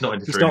position, but he's not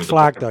interfering. He's not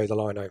flagged though, the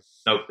Lino.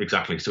 No,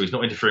 exactly. So he's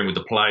not interfering with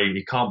the play.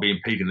 He can't be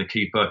impeding the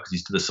keeper because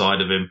he's to the side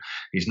of him.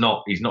 He's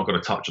not got a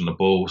touch on the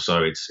ball,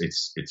 so it's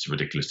a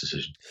ridiculous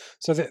decision.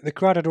 So the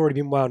crowd had already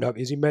been wound up,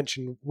 as you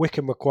mentioned.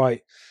 Wycombe were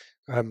quite.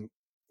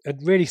 Had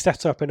really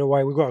set up in a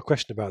way. We've got a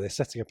question about this.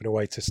 Setting up in a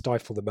way to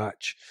stifle the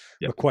match.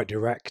 Were quite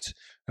direct.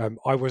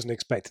 I wasn't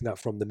expecting that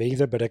from them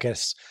either, but I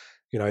guess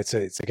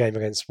it's a game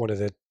against one of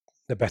the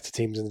better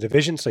teams in the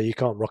division, so you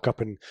can't rock up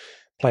and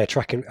play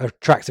attractive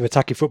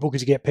attacking football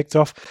because you get picked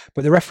off.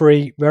 But the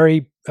referee,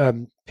 very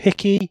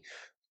picky,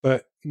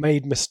 but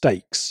made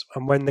mistakes.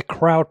 And when the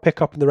crowd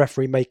pick up on the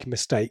referee making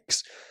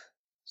mistakes,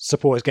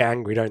 supporters get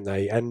angry, don't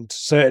they? And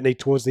certainly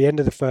towards the end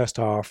of the first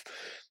half,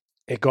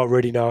 it got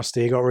really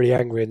nasty. It got really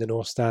angry in the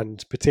North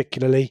Stand,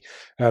 particularly.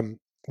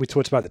 We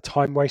talked about the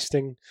time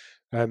wasting,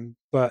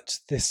 but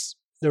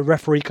the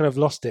referee kind of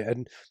lost it.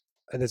 And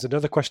there's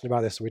another question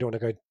about this, so we don't want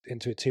to go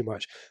into it too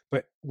much.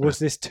 But was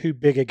this too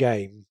big a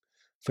game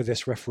for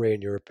this referee,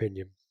 in your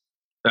opinion?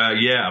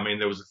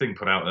 There was a thing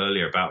put out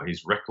earlier about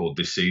his record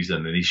this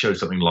season, and he showed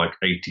something like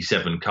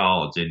 87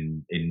 cards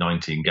in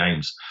 19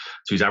 games.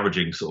 So he's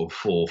averaging sort of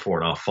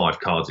 4.5, 5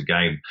 cards a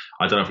game.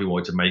 I don't know if he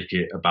wanted to make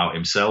it about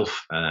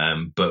himself,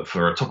 but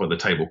for a top of the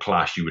table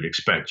clash, you would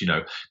expect,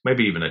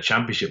 maybe even a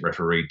championship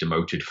referee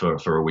demoted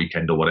for a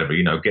weekend or whatever.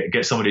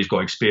 Get somebody who's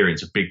got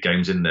experience of big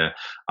games in there.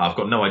 I've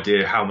got no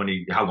idea how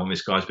long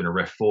this guy's been a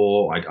ref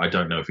for. I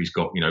don't know if he's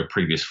got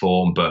previous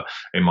form, but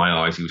in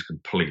my eyes, he was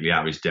completely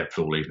out of his depth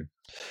all evening.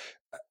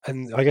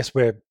 And I guess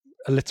we're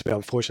a little bit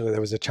unfortunate that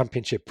there was a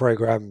championship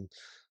program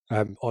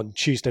on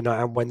Tuesday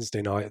night and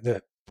Wednesday night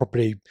that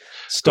probably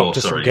stopped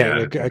us from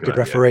getting a good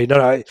referee. And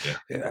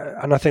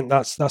I think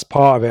that's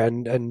part of it.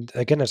 And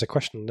again, there's a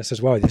question on this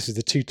as well. This is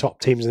the two top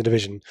teams in the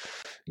division,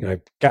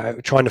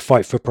 trying to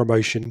fight for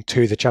promotion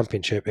to the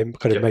championship. It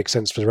kind of makes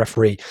sense for the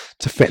referee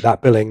to fit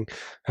that billing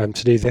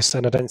to do this.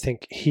 And I don't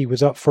think he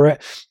was up for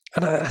it.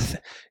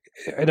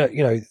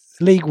 And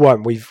League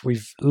One,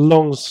 we've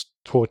long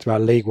talked about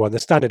League One. The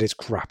standard is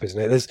crap,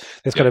 isn't it?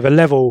 There's kind of a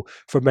level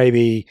from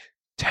maybe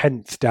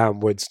 10th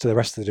downwards to the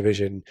rest of the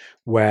division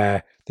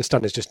where the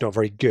standard's just not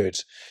very good.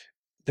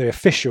 The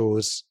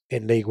officials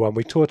in League One,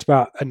 we talked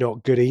about, are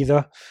not good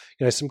either.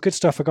 Some good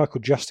stuff. A guy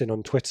called Justin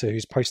on Twitter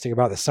who's posting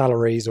about the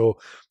salaries or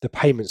the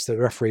payments that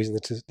the referees in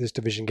this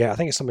division get. I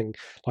think it's something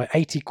like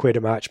 80 quid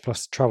a match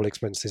plus travel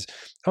expenses,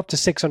 up to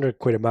 600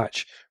 quid a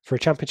match for a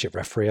championship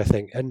referee, I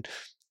think. And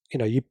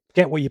you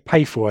get what you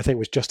pay for, I think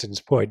was Justin's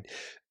point.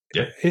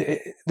 Yeah.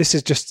 This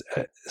is just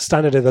a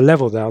standard of the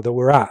level now that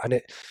we're at,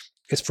 and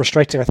it's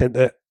frustrating. I think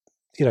that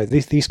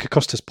these could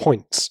cost us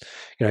points.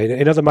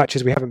 In other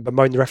matches we haven't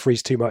bemoaned the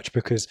referees too much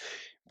because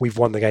we've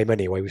won the game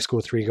anyway. We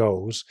scored 3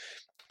 goals.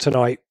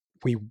 Tonight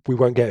we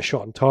won't get a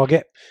shot on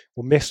target.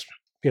 We'll miss,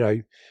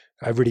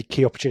 a really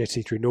key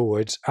opportunity through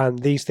Norwood, and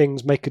these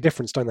things make a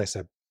difference, don't they,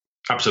 Seb?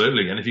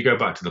 Absolutely. And if you go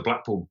back to the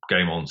Blackpool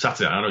game on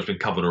Saturday, I know it's been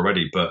covered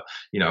already, but,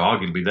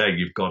 arguably there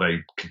you've got a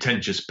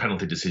contentious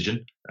penalty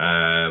decision.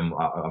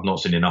 I've not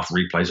seen enough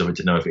replays of it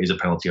to know if it is a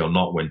penalty or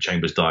not when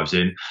Chambers dives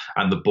in.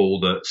 And the ball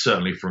that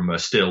certainly from a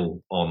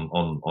still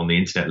on the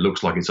internet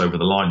looks like it's over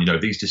the line.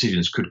 These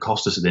decisions could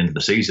cost us at the end of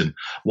the season.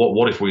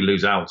 What if we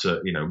lose out,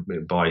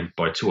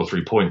 by 2 or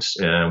 3 points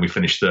and we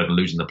finish third and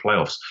losing the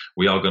playoffs?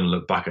 We are going to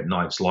look back at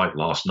nights like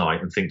last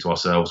night and think to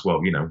ourselves, well,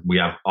 we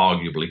have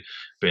arguably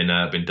been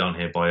done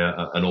here by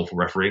an awful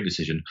refereeing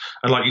decision.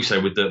 And like you say,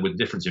 with the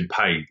difference in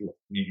pay,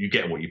 you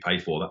get what you pay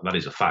for. That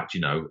is a fact.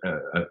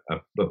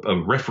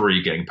 A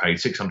referee getting paid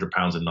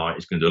 £600 a night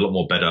is going to do a lot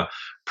more better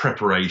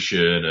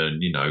preparation,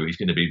 and he's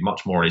going to be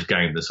much more on his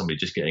game than somebody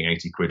just getting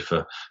 80 quid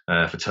for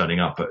turning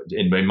up. But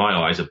in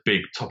my eyes, a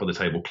big top of the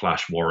table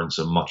clash warrants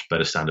a much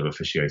better standard of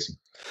officiating.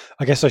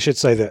 I guess I should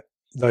say that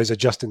those are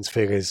Justin's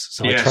figures,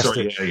 so I trust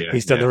it.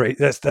 He's done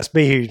that's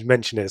me who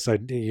mentioned it, so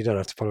you don't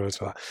have to follow us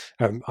for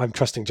that. I'm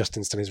trusting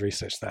Justin's done his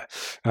research there.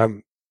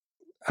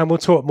 And we'll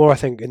talk more, I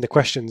think, in the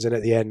questions and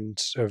at the end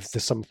of the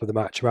sum up of the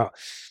match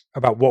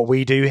about what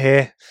we do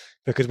here,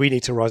 because we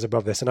need to rise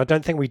above this. And I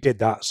don't think we did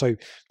that. So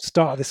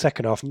start of the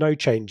second half, no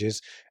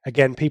changes.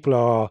 Again, people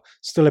are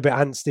still a bit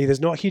antsy.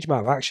 There's not a huge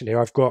amount of action here.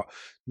 I've got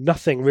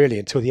nothing really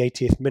until the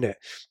 80th minute.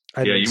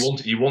 And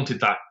you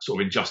wanted that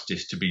sort of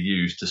injustice to be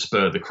used to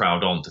spur the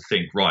crowd on to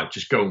think, right,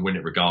 just go and win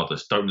it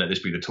regardless. Don't let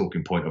this be the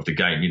talking point of the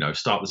game.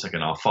 Start the second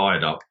half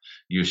fired up.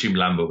 You assume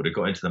Lambert would have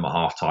got into them at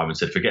half time and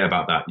said, forget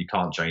about that. You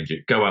can't change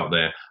it. Go out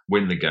there,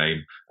 win the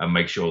game, and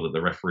make sure that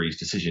the referee's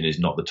decision is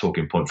not the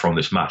talking point from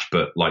this match.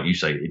 But like you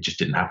say, it just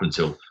didn't happen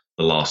until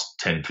the last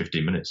 10,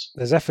 15 minutes.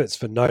 There's efforts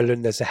for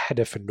Nolan. There's a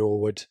header for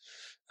Norwood.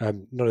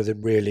 None of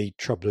them really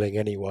troubling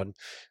anyone.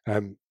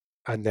 And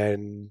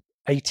then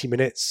 80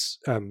 minutes,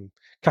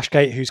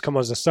 Cashgate, who's come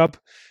on as a sub,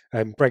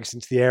 breaks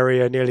into the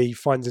area, nearly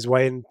finds his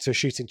way into a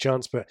shooting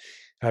chance, but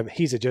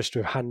he's adjusted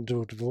to have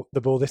handled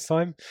the ball this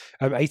time.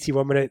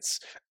 81 minutes,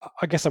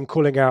 I guess I'm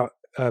calling out,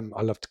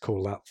 I love to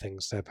call out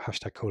things, Seb,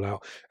 hashtag call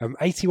out.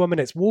 81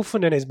 minutes,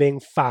 Wolfenden is being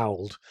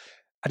fouled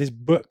and is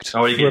booked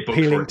for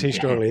appealing too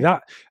strongly.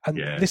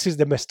 This is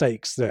the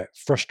mistakes that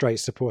frustrate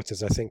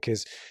supporters, I think,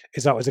 is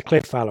that was a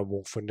clear foul on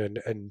Wolfenden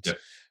and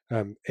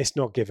it's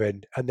not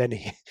given, and then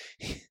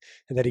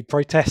he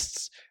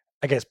protests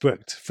and gets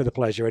booked for the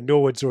pleasure. And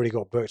Norwood's already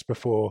got booked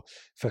before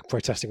for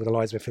protesting with the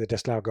linesman for the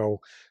Dislau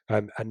goal,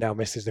 and now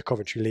misses the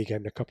Coventry League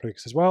game in a couple of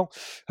weeks as well.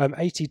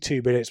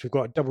 82 minutes, we've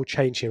got a double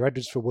change here.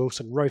 Edwards for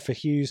Wilson, Rowe for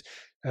Hughes.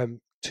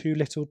 Too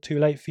little, too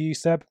late for you,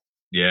 Seb?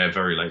 Yeah,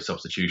 very late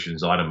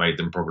substitutions. I'd have made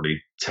them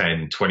probably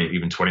 10, 20,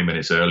 even 20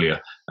 minutes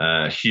earlier.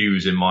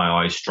 Hughes, in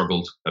my eyes,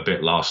 struggled a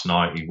bit last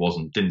night. He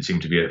didn't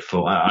seem to be at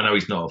full. I know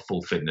he's not at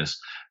full fitness,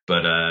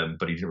 but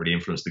he didn't really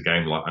influence the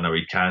game like I know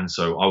he can.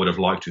 So I would have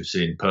liked to have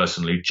seen,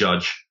 personally,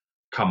 Judge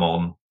come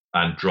on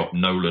and drop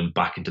Nolan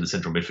back into the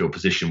central midfield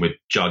position with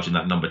Judge in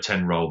that number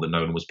 10 role that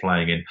Nolan was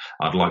playing in.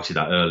 I'd like to see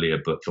that earlier,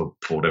 but for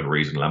whatever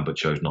reason, Lambert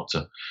chose not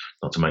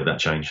to make that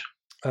change.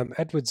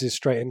 Edwards is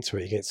straight into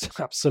it. He gets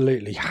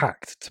absolutely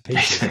hacked to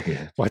pieces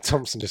by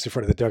Thompson just in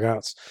front of the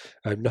dugouts.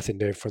 Nothing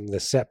new from the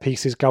set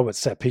pieces. Galbert's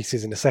set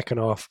pieces in the second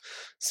half,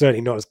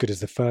 certainly not as good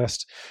as the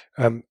first.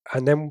 And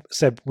then,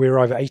 Seb, we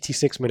arrive at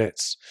 86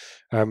 minutes.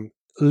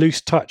 Loose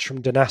touch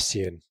from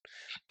Donacien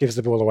gives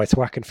the ball away to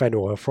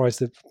Akinfenwa, who flies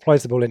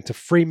the ball into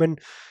Freeman.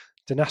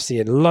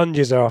 Donacien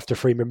lunges after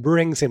Freeman,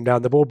 brings him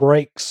down. The ball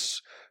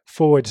breaks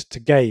forward to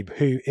Gabe,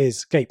 who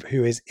is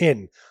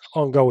in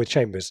on goal with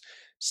Chambers.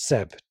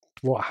 Seb,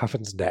 what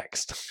happens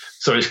next?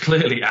 So it's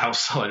clearly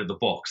outside of the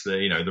box. The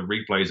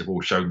replays have all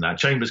shown that.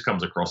 Chambers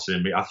comes across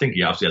him. I think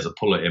he actually has a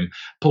pull at him,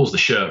 pulls the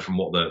shirt from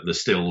what the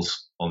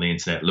stills on the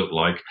internet look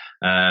like.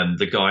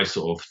 The guy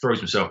sort of throws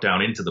himself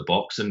down into the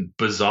box, and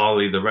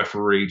bizarrely the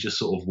referee just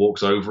sort of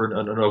walks over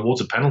and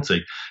awards a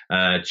penalty.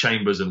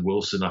 Chambers and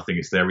Wilson, I think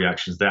it's their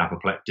reactions. They're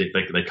apoplectic.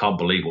 They can't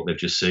believe what they've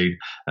just seen.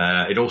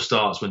 It all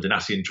starts when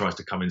Donacien tries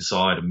to come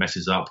inside and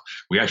messes up.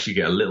 We actually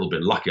get a little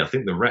bit lucky. I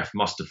think the ref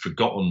must have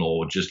forgotten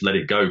or just let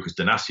it go, because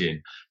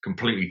Donacien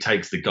completely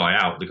takes the guy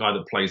out. The guy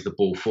that plays the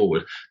ball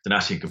forward,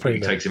 Donacien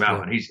completely takes him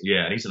out, and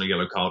he's on a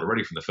yellow card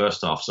already from the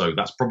first half. So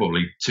that's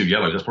probably 2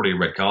 yellows. That's probably a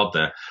red card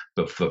there.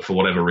 But for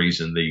whatever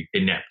reason, the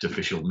inept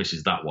official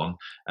misses that one,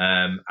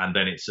 and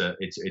then it's a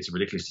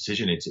ridiculous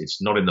decision.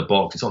 It's not in the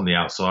box; it's on the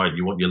outside.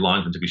 You want your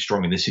linesman to be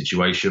strong in this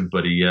situation,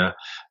 but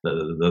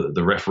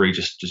the referee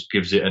just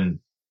gives it, and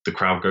the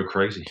crowd go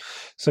crazy.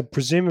 So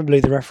presumably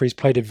the referee's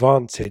played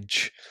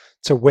advantage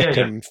to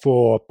Wickham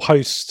for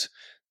post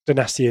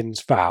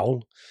Donacien's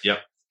foul. Yep.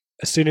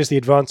 As soon as the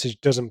advantage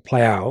doesn't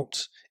play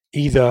out,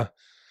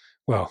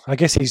 I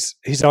guess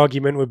his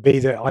argument would be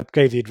that I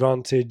gave the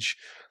advantage.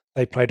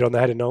 They played on, they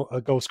had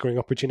a goal scoring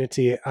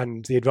opportunity,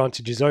 and the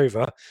advantage is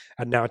over.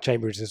 And now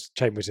Chambers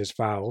is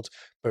fouled,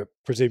 but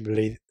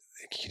presumably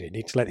you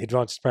need to let the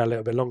advantage play a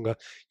little bit longer.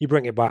 You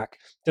bring it back.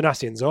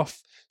 Donacien's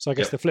off, so I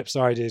guess the flip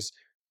side is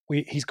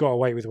he's got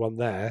away with one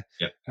there.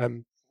 Yep.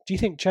 Do Do you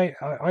think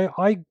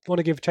I want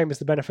to give Chambers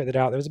the benefit of the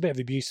doubt? There was a bit of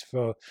abuse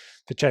for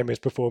Chambers'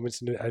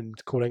 performance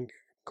and calling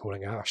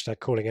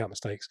out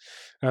mistakes.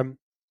 But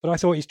I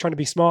thought he's trying to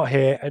be smart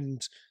here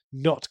and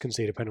not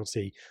concede a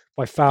penalty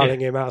by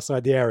fouling him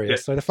outside the area.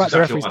 So the fact the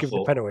referee's given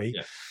the penalty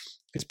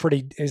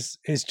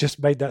is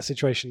just made that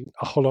situation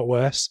a whole lot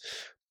worse.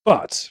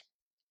 But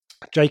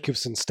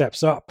Jacobson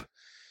steps up,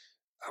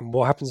 and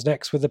what happens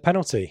next with the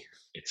penalty?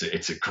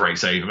 It's a great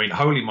save. I mean,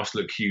 Holy must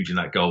look huge in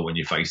that goal when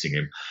you're facing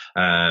him.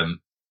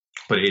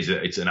 But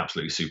it's an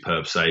absolutely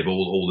superb save.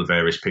 All the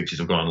various pictures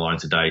have gone online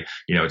today.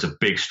 It's a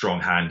big, strong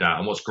hand out.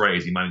 And what's great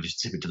is he manages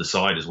to tip it to the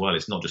side as well.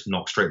 It's not just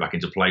knocked straight back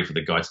into play for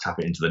the guy to tap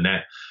it into the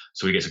net.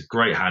 So he gets a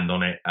great hand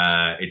on it.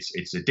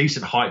 It's a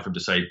decent height for him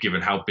to save,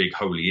 given how big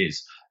Holy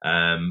is.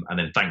 And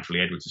then thankfully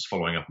Edwards is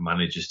following up and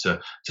manages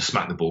to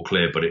smack the ball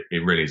clear. But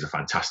it really is a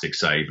fantastic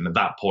save. And at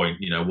that point,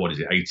 what is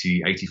it,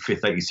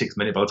 85th, 86th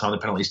minute by the time the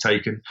penalty's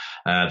taken?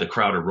 The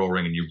crowd are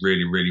roaring, and you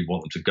really, really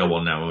want them to go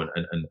on now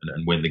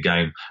and win the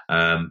game.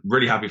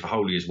 Really happy for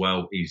Holy as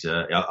well. He's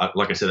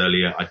like I said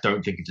earlier, I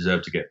don't think he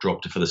deserved to get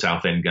dropped for the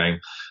Southend game.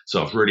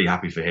 So I was really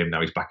happy for him. Now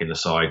he's back in the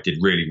side, did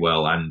really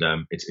well, and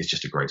it's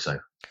just a great save.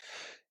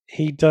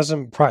 He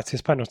doesn't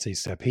practice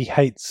penalties, Seb. He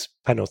hates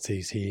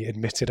penalties. He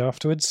admitted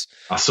afterwards.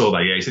 I saw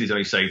that. Yeah, he said he's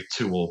only saved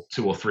two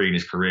or three in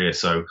his career.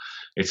 So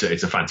it's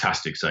a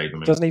fantastic save. I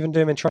mean, doesn't even do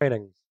him in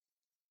training.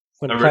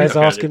 When players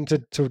ask him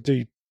to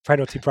do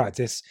penalty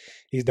practice,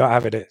 he's not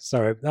having it.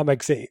 So that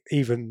makes it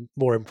even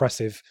more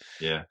impressive.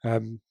 Yeah.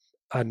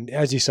 And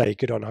as you say,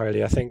 good on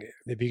Holy. I think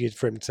it'd be good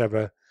for him to have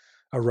a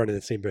run in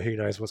the team, but who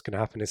knows what's going to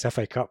happen. It's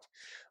FA Cup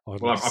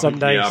on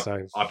Sunday.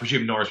 I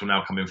presume Norris will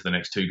now come in for the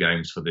next two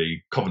games for the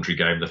Coventry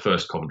game, the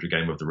first Coventry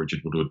game of the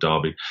Richard Woodward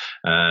derby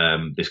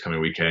this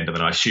coming weekend, and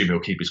then I assume he'll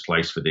keep his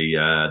place for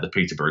the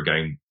Peterborough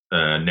game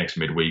next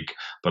midweek.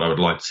 But I would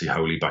like to see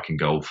Holy back in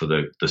goal for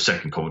the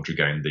second Coventry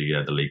game,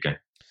 the league game.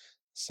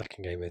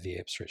 Second game of the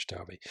Ipswich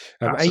derby.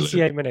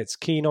 88 minutes.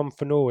 Keen on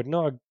for Norwood.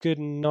 Not a good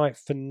night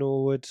for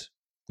Norwood.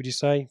 Would you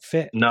say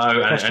fit? No,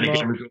 and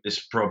again we've got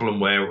this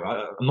problem where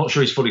I'm not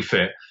sure he's fully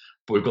fit,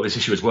 but we've got this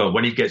issue as well.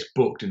 When he gets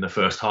booked in the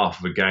first half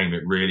of a game,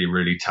 it really,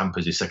 really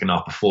tampers his second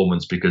half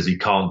performance because he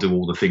can't do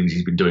all the things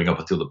he's been doing up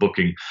until the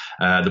booking.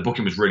 The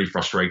booking was really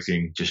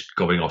frustrating, just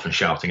going off and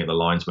shouting at the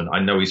linesman.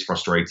 I know he's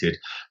frustrated,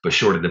 but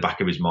surely in the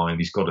back of his mind,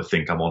 he's got to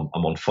think, I'm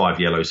on 5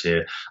 yellows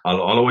here. I'll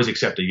always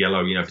accept a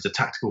yellow. If it's a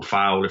tactical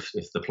foul, if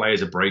the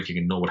players are breaking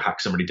and Norwood hack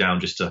somebody down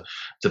just to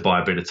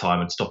buy a bit of time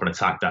and stop an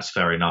attack, that's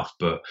fair enough.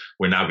 But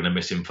we're now going to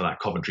miss him for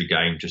that Coventry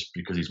game just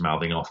because he's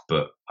mouthing off.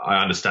 But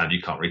I understand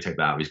you can't really take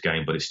that out of his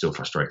game, but it's still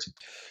frustrating.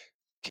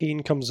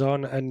 Keane comes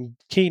on, and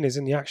Keane is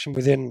in the action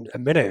within a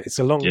minute. It's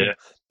a long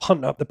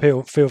punt up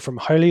the field from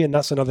Holy, and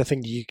that's another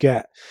thing you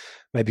get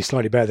maybe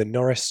slightly better than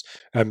Norris.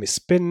 It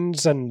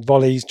spins and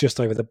volleys just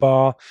over the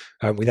bar.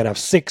 We then have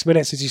 6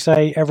 minutes, as you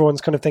say.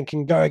 Everyone's kind of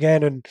thinking, go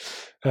again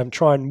and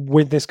try and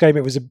win this game.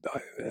 It was a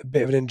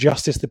bit of an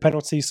injustice, the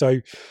penalty.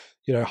 So,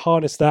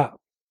 harness that.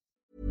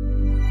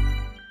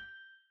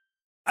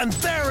 And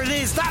there it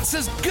is, that's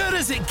as good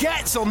as it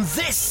gets on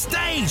this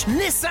stage.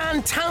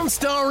 Nissan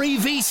Townstar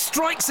EV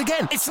strikes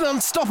again. It's an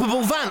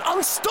unstoppable van,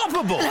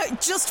 unstoppable.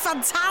 Just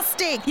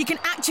fantastic. You can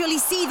actually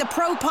see the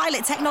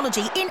ProPilot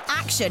technology in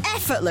action.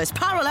 Effortless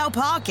parallel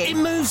parking.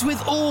 It moves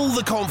with all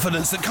the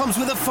confidence that comes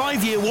with a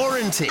 5-year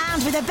warranty.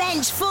 And with a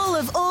bench full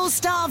of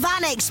all-star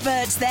van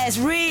experts, there's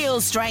real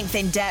strength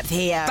in depth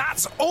here.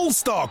 That's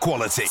all-star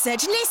quality.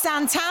 Search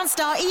Nissan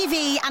Townstar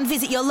EV and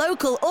visit your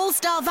local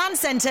all-star van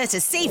centre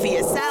to see for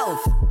yourself.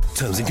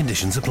 Terms and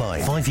conditions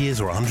apply. 5 years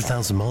or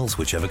 100,000 miles,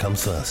 whichever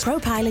comes first.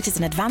 ProPilot is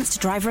an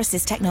advanced driver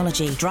assist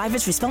technology.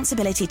 Driver's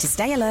responsibility to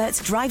stay alert,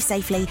 drive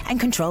safely, and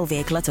control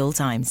vehicle at all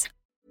times.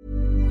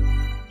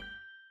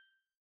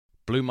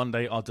 Blue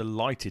Monday are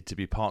delighted to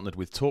be partnered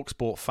with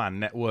TalkSport Fan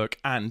Network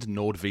and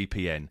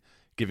NordVPN,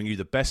 giving you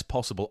the best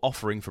possible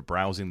offering for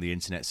browsing the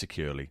internet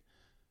securely.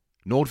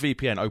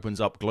 NordVPN opens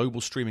up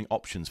global streaming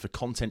options for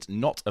content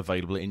not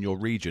available in your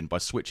region by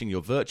switching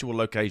your virtual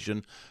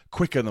location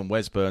quicker than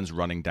Wes Burns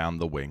running down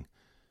the wing.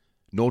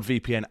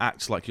 NordVPN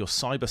acts like your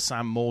cyber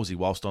Sam Morsey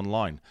whilst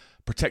online,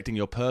 protecting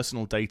your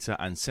personal data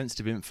and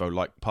sensitive info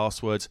like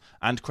passwords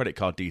and credit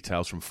card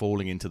details from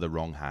falling into the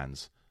wrong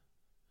hands.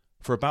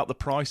 For about the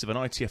price of an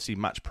ITFC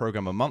match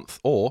program a month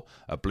or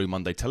a Blue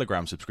Monday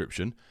Telegram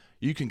subscription,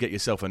 you can get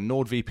yourself a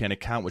NordVPN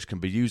account which can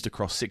be used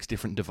across 6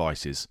 different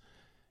devices.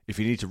 If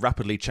you need to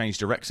rapidly change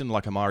direction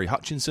like Amari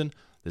Hutchinson,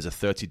 there's a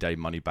 30-day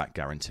money-back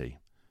guarantee.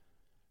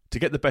 To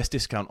get the best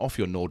discount off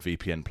your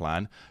NordVPN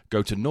plan,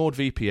 go to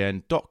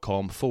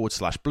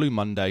nordvpn.com/Blue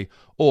Monday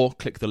or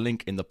click the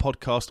link in the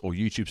podcast or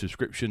YouTube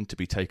subscription to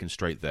be taken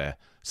straight there,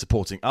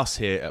 supporting us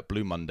here at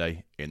Blue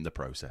Monday in the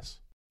process.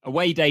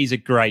 Away days are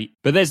great,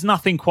 but there's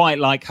nothing quite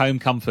like home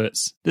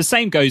comforts. The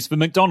same goes for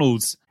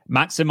McDonald's.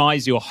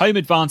 Maximise your home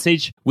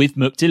advantage with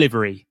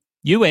McDelivery.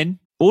 You in?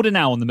 Order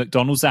now on the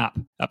McDonald's app.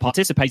 At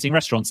participating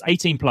restaurants,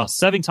 18 plus,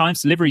 serving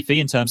times, delivery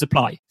fee and terms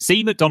apply.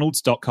 See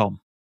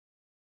mcdonalds.com.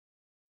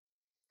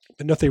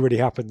 But nothing really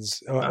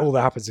happens. All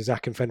that happens is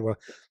Akinfenwa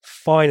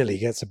finally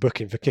gets a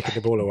booking for kicking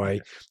the ball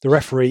away. The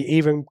referee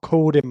even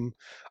called him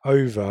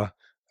over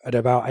at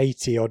about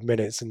 80 odd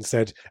minutes and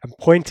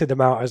pointed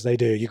them out as they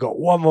do. You got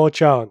one more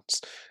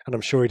chance. And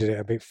I'm sure he did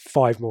it maybe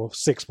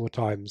 6 more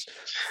times.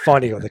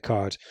 Finally got the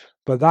card.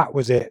 But that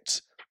was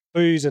it.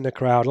 Boos in the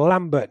crowd.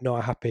 Lambert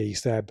not happy,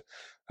 Seb.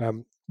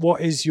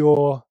 What is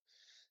your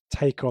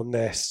take on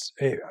this?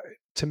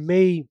 To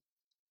me,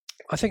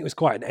 I think it was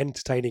quite an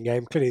entertaining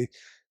game. Clearly,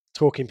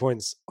 talking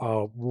points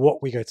are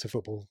what we go to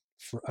football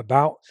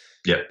about.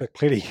 Yeah. But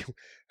clearly,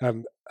 a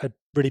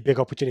really big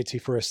opportunity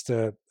for us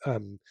to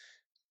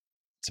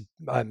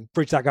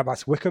bridge that gap back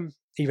to Wycombe,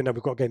 even though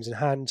we've got games in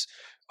hand.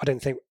 I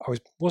don't think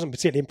wasn't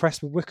particularly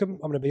impressed with Wycombe,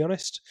 I'm going to be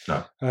honest.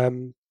 No.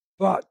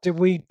 But did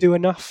we do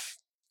enough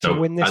to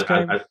win this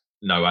game?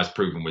 No, as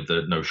proven with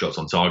the no shots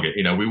on target.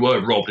 We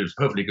were robbed. It was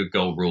a perfectly good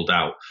goal ruled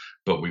out,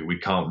 but we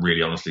can't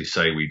really honestly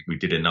say we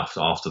did enough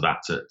after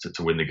that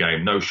to win the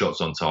game. No shots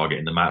on target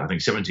in the match. I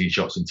think 17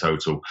 shots in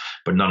total,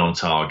 but none on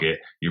target.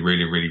 You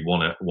really, really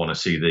want to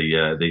see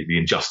the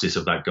injustice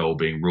of that goal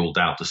being ruled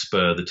out to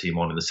spur the team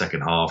on in the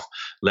second half.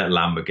 Let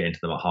Lambert get into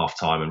them at half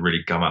time and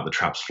really come out the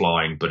traps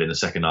flying. But in the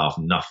second half,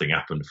 nothing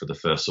happened for the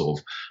first sort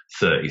of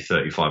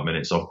 35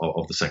 minutes of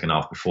the second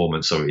half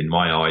performance. So in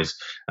my eyes,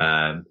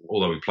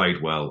 although we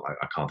played well,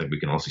 I can't think we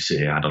can honestly sit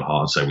here hand on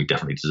heart and say we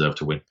definitely deserve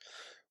to win.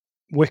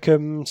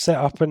 Wycombe set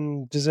up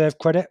and deserve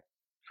credit?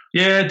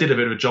 Yeah, did a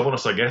bit of a job on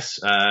us, I guess.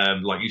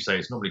 Like you say,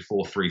 it's normally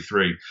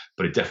 4-3-3,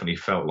 but it definitely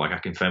felt like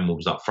Akinfenwa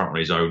was up front on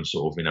his own,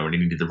 sort of, and he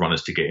needed the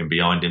runners to get in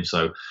behind him.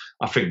 So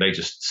I think they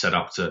just set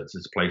up to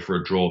play for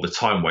a draw. The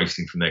time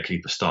wasting from their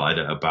keeper started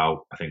at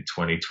about, I think,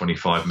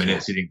 20-25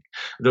 minutes.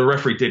 The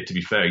referee did, to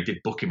be fair, he did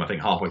book him, I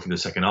think, halfway through the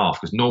second half,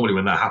 because normally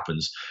when that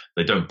happens,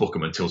 they don't book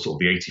him until sort of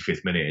the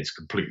 85th minute. It's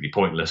completely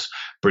pointless.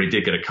 But he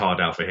did get a card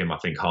out for him, I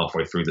think,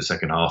 halfway through the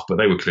second half. But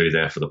they were clearly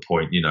there for the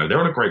point. They're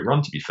on a great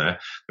run, to be fair.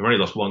 They've only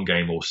lost one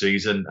game all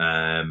season.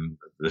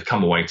 They've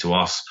come away to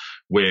us.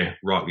 We're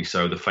rightly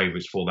so the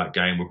favourites for that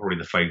game. We're probably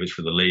the favourites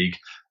for the league.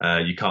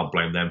 You can't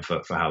blame them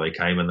for how they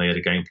came, and they had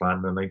a game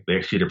plan and they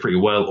executed pretty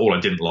well. All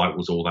I didn't like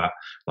was all that,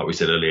 like we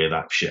said earlier,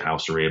 that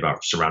shithousery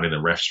about surrounding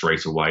the ref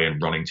straight away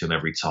and running to them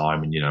every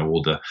time, and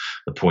all the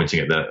pointing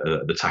at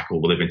the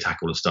tackle, they've been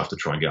tackled and stuff to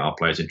try and get our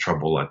players in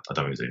trouble. I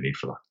don't think there's any need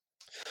for that.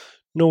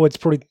 Norwood's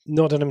probably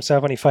not done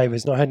himself any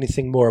favours, not had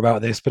anything more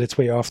about this, but a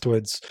tweet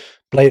afterwards.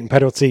 Blatant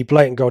penalty,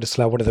 blatant goal to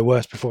Slough, one of the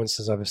worst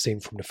performances I've ever seen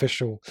from an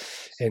official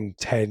in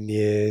 10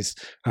 years.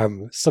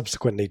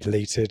 Subsequently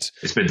deleted.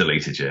 It's been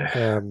deleted, yeah.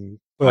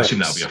 I assume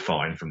that'll be a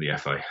fine from the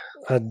FA.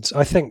 And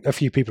I think a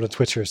few people on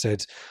Twitter have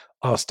said,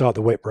 I'll start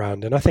the whip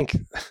round. And I think,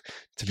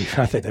 to be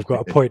fair, I think they've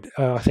got a point.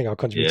 I think I'll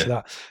contribute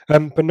to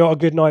that. But not a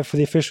good night for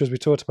the officials. We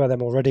talked about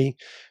them already.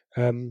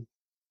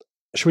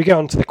 Should we get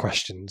on to the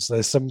questions?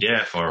 There's some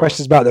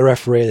questions about the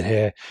referee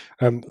here.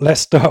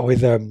 Let's start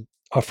with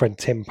our friend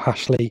Tim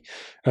Pashley.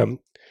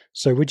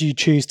 So would you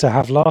choose to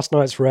have last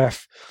night's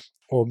ref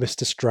or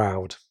Mr.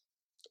 Stroud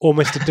or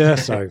Mr.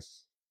 D'Urso?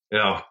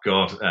 Oh,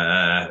 God.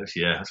 That's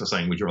like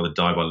saying, would you rather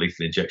die by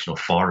lethal injection or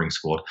firing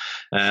squad?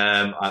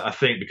 I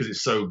think because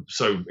it's so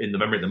in the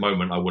memory at the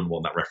moment, I wouldn't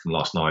want that ref from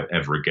last night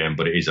ever again,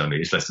 but it's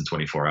less than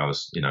 24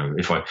 hours.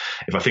 If I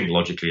think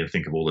logically and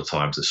think of all the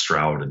times that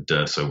Stroud and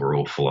D'Urso were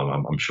awful,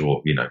 I'm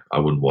sure, I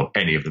wouldn't want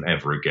any of them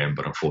ever again.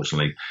 But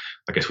unfortunately,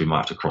 I guess we might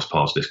have to cross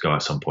paths with this guy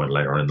at some point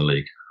later on in the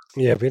league.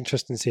 Yeah, it'd be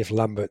interesting to see if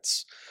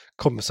Lambert's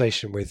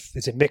conversation with,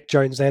 is it Mick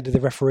Jones, the head of the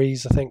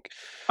referees, I think?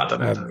 I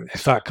don't know.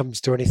 If that comes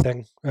to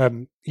anything.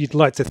 You'd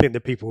like to think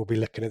that people will be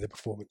looking at the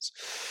performance.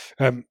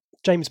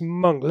 James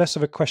Monk, less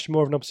of a question,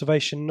 more of an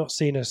observation. Not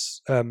seen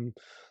us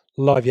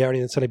live yet, only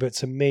in the telly, but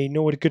to me,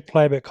 Norwood a good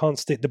player, but can't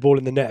stick the ball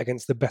in the net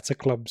against the better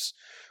clubs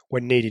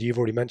when needed. You've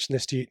already mentioned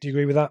this. Do you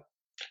agree with that?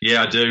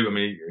 Yeah, I do. I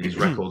mean, his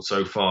record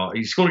so far,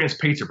 he scored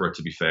against Peterborough,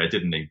 to be fair,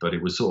 didn't he? But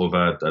it was sort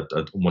of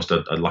almost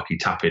a lucky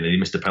tap in, and he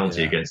missed a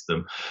penalty against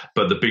them.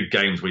 But the big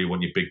games where you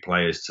want your big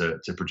players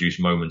to produce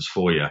moments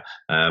for you,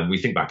 we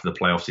think back to the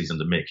playoff season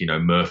to Mick,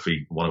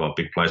 Murphy, one of our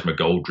big players,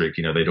 McGoldrick,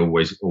 they'd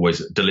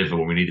always deliver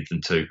when we needed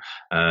them to.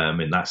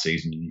 In that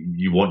season,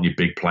 you want your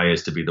big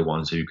players to be the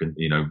ones who can,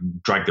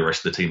 drag the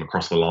rest of the team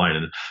across the line.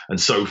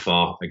 And so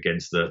far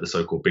against the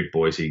so-called big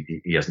boys, he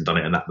hasn't done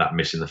it. And that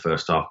miss in the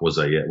first half was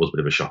a bit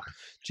of a shocker.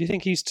 Do you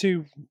think he's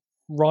too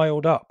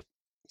riled up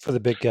for the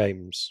big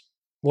games?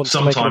 Wants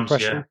sometimes, to make an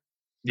impression?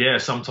 Yeah,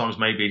 sometimes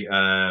maybe.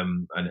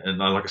 And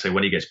like I say,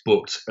 when he gets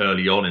booked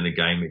early on in the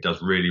game, it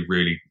does really,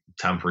 really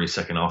tamper his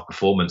second half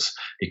performance.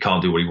 He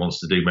can't do what he wants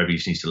to do. Maybe he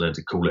just needs to learn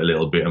to cool it a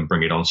little bit and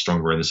bring it on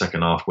stronger in the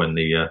second half when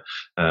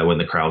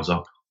the crowd's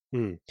up.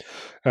 Dommy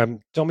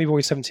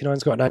Boy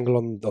 79's got an angle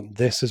on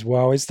this as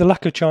well. Is the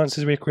lack of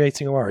chances we're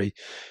creating a worry,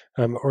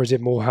 or is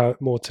it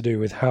more to do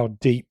with how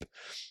deep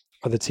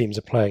other teams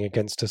are playing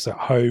against us at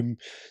home?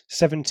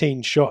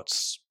 17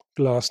 shots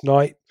last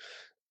night.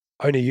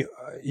 Only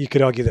you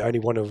could argue that only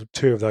one or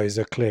two of those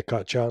are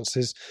clear-cut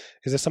chances.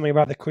 Is there something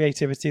about the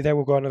creativity there?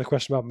 We'll go on another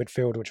question about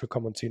midfield, which we'll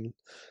come on to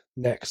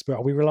next. But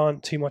are we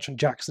reliant too much on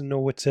Jackson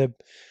Norwood to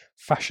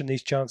fashion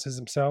these chances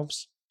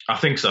themselves? I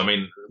think so. I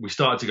mean, we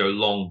started to go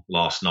long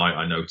last night,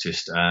 I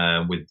noticed,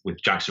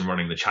 with Jackson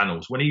running the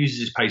channels. When he uses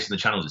his pace in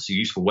the channels, it's a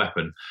useful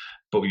weapon.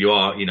 But you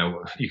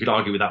could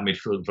argue with that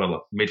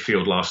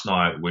midfield last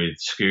night with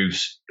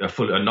Skuse,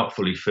 a not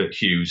fully fit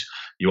Hughes,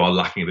 you are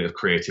lacking a bit of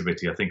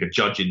creativity. I think a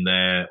Judge in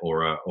there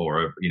or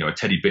a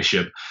Teddy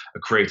Bishop, a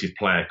creative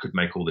player, could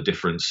make all the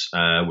difference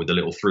with the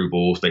little through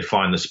balls. They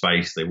find the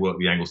space, they work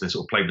the angles, they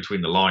sort of play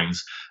between the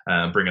lines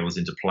and bring others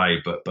into play.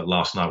 But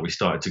last night we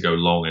started to go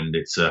long, and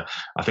it's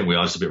I think we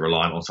are just a bit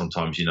reliant on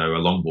sometimes a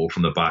long ball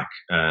from the back.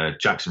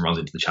 Jackson runs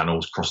into the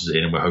channels, crosses it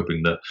in, and we're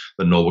hoping that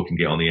Norwood can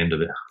get on the end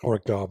of it. Or a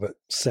Garbutt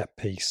set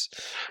piece.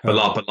 But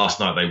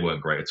last night they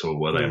weren't great at all,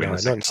 were they? No, I mean,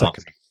 not in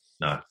second.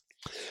 No.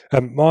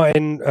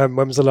 Martin,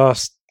 when was the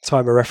last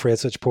time a referee had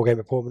such a poor game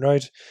at Portman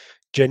Road?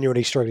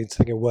 Genuinely struggling to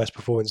think of worst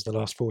performance in the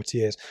last 40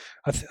 years.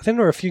 I think there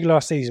were a few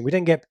last season. We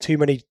didn't get too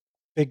many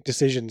big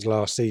decisions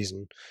last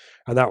season,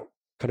 and that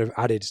kind of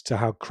added to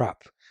how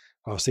crap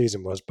our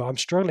season was. But I'm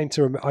struggling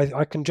to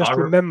I can just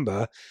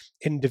remember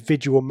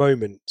individual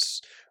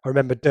moments. I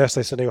remember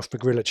Dursley sending off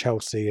McGrill at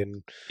Chelsea,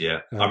 and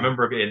I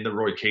remember in the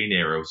Roy Keane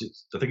era.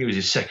 I think it was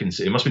his second.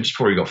 It must have been just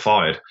before he got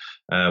fired.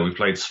 We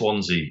played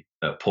Swansea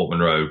at Portman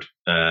Road,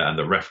 and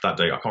the ref that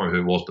day, I can't remember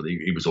who it was, but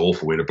he was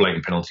awful. We had a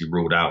blatant penalty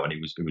ruled out, and it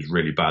was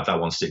really bad.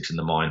 That one sticks in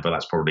the mind, but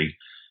that's probably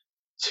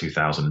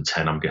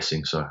 2010, I'm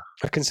guessing. So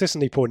a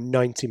consistently poor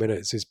 90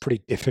 minutes is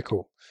pretty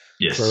difficult.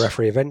 Yes. For a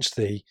referee.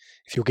 Eventually,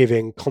 if you're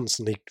giving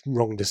constantly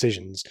wrong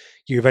decisions,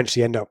 you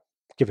eventually end up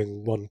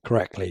giving one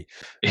correctly.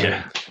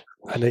 Yeah.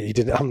 And he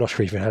didn't. I'm not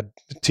sure he even had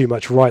too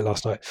much right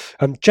last night.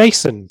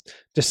 Jason,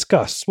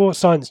 discuss sports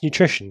science,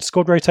 nutrition,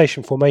 squad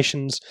rotation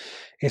formations.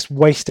 It's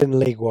waste in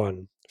League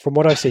One. From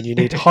what I've seen, you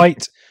need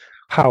height,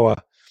 power,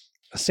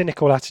 a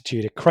cynical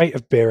attitude, a crate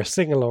of beer, a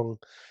sing-along,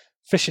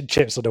 fish and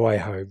chips on the way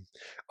home.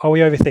 Are we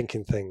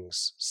overthinking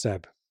things,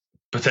 Seb?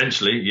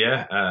 Potentially,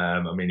 yeah.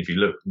 I mean, if you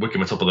look,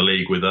 Wycombe are top of the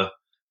league with a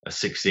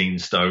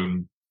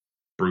 16-stone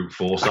brute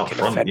force up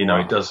front.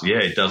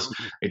 It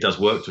does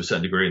work to a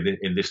certain degree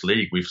in this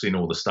league. We've seen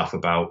all the stuff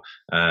about.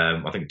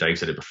 I think Dave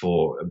said it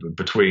before.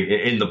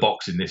 In the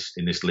box in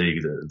this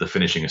league, the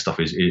finishing and stuff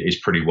is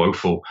pretty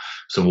woeful.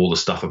 So all the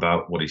stuff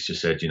about what he's just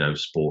said,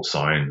 sports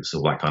science,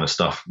 all that kind of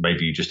stuff.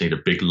 Maybe you just need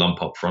a big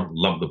lump up front,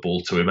 lump the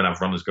ball to him, and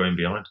have runners going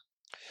behind.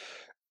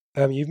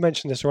 You've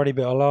mentioned this already,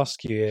 but I'll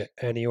ask you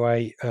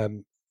anyway.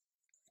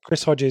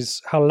 Chris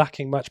Hodges, how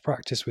lacking match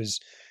practice was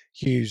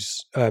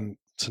Hughes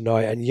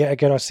tonight? And yet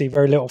again, I see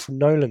very little from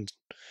Nolan.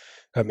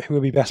 Who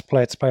would be best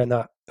player to play in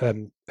that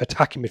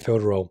attacking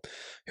midfield role,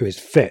 who is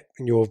fit?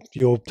 And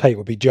your take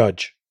would be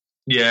Judge.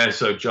 Yeah,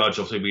 so Judge,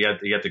 obviously,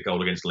 he had the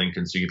goal against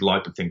Lincoln, so you'd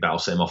like to think that'll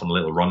set him off on a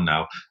little run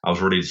now. I was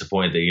really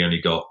disappointed that he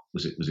only got,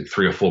 was it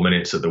 3 or 4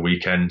 minutes at the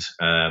weekend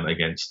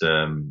against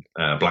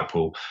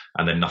Blackpool,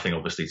 and then nothing,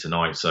 obviously,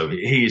 tonight. So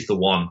he is the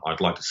one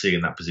I'd like to see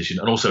in that position.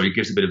 And also, he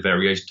gives a bit of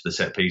variation to the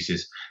set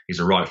pieces. He's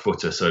a right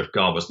footer, so if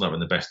Garbutt's not having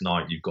the best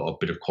night, you've got a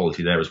bit of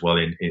quality there as well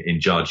in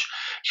Judge.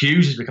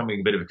 Hughes is becoming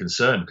a bit of a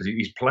concern because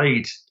he's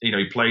played, he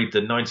played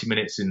the 90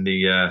 minutes in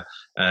the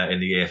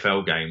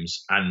EFL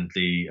games and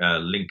the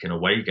Lincoln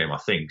away game, I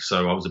think.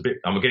 So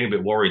I'm getting a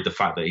bit worried the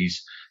fact that he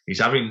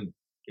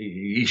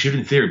should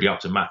in theory be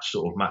up to match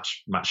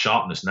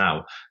sharpness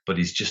now, but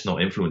he's just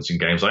not influencing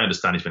games. I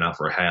understand he's been out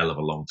for a hell of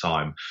a long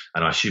time,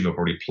 and I assume he'll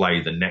probably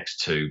play the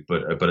next two.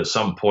 But at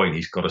some point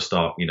he's got to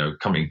start,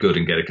 coming good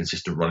and get a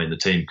consistent run in the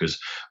team, because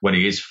when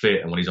he is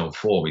fit and when he's on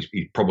form,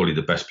 he's probably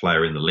the best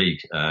player in the league.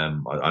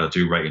 I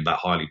do rate him that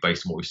highly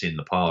based on what we've seen in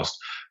the past,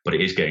 but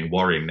it is getting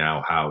worrying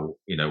now how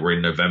we're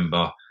in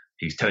November.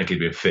 He's technically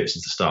been fit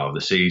since the start of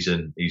the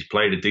season. He's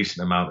played a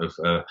decent amount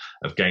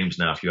of games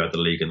now, if you add the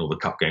league and all the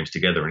cup games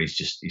together, and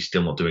he's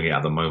still not doing it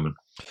at the moment.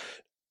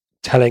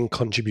 Telling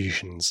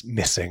contributions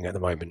missing at the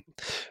moment.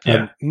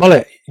 Yeah.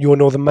 Mullet, your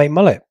Northern Mate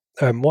Mullet.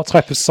 What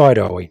type of side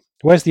are we?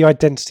 Where's the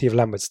identity of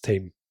Lambert's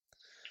team?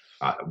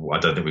 I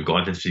don't think we've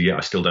got identity yet.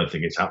 I still don't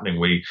think it's happening.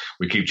 We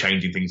keep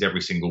changing things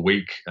every single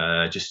week.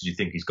 Just as you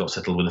think he's got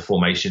settled with the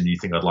formation, you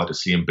think I'd like to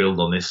see him build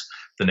on this.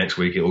 The next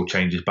week it all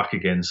changes back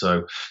again.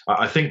 So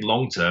I think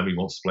long term he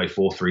wants to play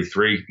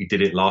 4-3-3. He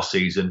did it last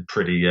season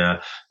pretty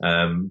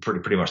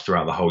much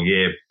throughout the whole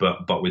year.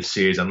 But with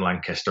Sears and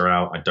Lancaster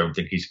out, I don't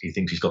think he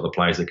thinks he's got the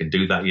players that can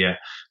do that yet.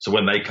 So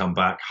when they come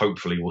back,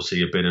 hopefully we'll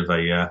see a bit of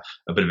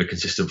a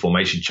consistent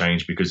formation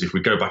change. Because if we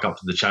go back up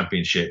to the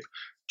Championship,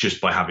 just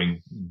by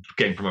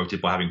getting promoted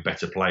by having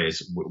better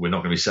players, we're not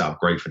going to be set up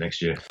great for next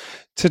year.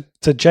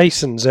 To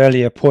Jason's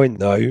earlier point,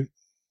 though,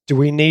 do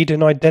we need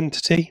an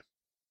identity?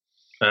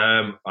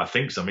 I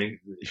think so. I mean,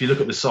 if you look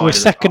at the side, we're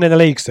second in the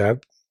league,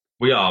 Seb.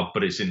 We are,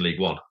 but it's in League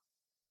One.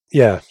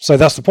 Yeah, so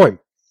that's the point.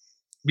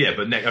 Yeah,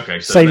 but okay.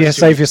 So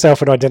save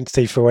yourself an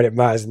identity for when it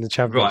matters in the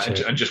Championship,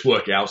 right? And just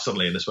work it out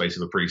suddenly in the space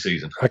of a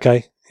pre-season.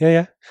 Okay,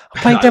 yeah.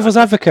 I'm playing devil's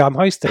advocate. I'm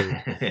hosting.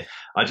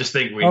 I just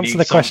think we Answer need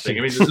the something. question.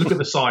 I mean, look at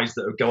the sides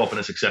that go up and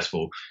are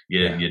successful.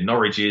 Your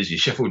Norwiches, your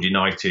Sheffield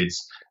Uniteds,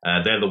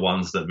 They're the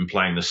ones that have been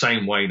playing the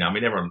same way now. I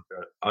mean, everyone.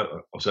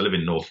 Obviously,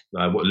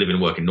 I live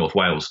and work in North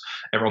Wales.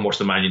 Everyone watched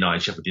the Man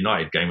United Sheffield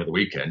United game at the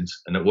weekend,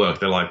 and at work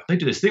they're like, they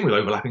do this thing with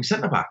overlapping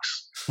centre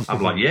backs.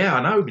 I'm like, yeah,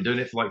 I know. We've been doing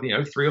it for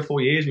 3 or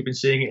 4 years. We've been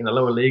seeing it in the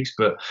lower leagues,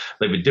 but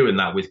they've been doing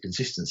that with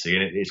consistency,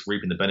 and it's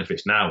reaping the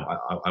benefits now.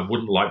 I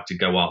wouldn't like to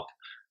go up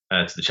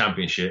to the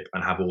Championship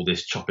and have all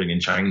this chopping and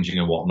changing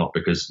and whatnot,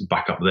 because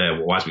back up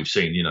there, well, as we've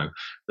seen,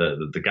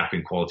 the gap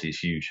in quality is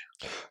huge.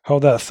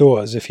 Hold that thought.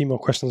 There's a few more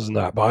questions than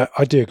that, but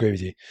I do agree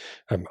with you.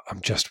 I'm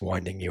just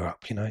winding you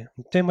up, I'm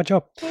doing my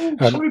job.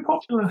 So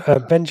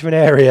popular. Benjamin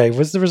Aurier,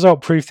 was the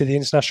result proof that the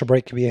international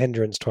break could be a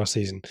hindrance to our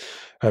season?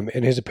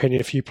 In his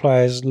opinion, a few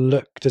players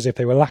looked as if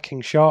they were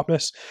lacking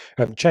sharpness.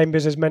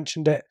 Chambers has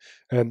mentioned it.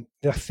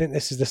 I think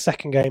this is the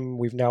second game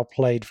we've now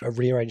played for a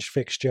rearranged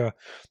fixture.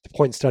 The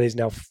point tally is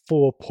now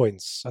 4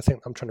 points. I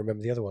think I'm trying to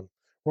remember the other one.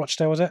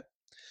 Rochdale, was it?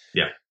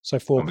 Yeah. So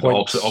 4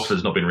 points.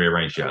 Oxford's not been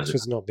rearranged yet.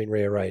 Oxford's not been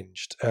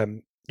rearranged.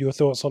 Your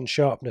thoughts on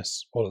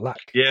sharpness or lack?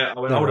 Yeah, I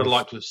would have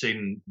liked to have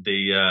seen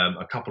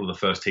a couple of the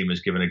first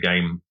teamers given a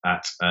game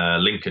at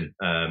Lincoln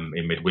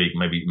in midweek.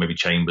 Maybe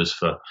Chambers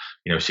for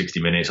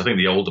 60 minutes. I think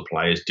the older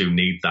players do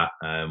need that.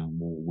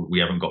 We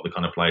haven't got the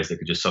kind of players that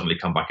could just suddenly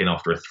come back in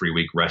after a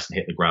 3-week rest and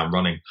hit the ground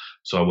running.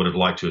 So I would have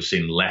liked to have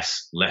seen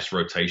less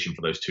rotation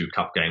for those 2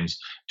 cup games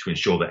to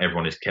ensure that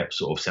everyone is kept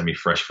sort of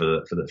semi-fresh for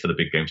the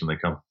big games when they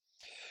come.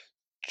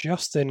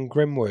 Justin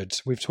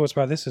Grimwood, we've talked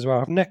about this as well.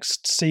 Have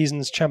next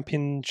season's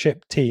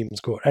championship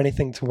teams got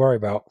anything to worry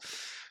about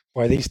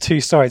by these 2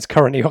 sides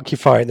currently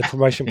occupying the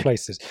promotion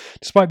places?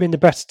 Despite being the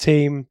better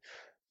team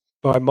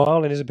by a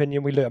mile, in his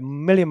opinion, we look a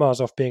million miles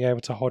off being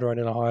able to hold our own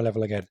in a higher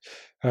level again.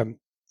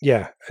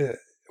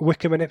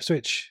 Wickham and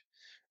Ipswich.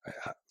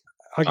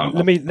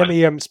 Let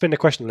me spin the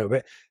question a little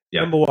bit.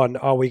 Yeah. Number 1,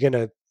 are we going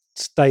to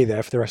stay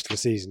there for the rest of the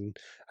season?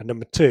 And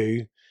number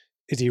 2,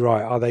 is he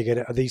right?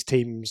 Are these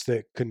teams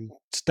that can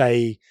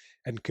stay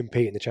and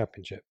compete in the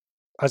Championship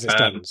as it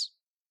stands?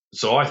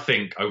 So I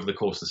think over the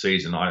course of the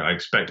season, I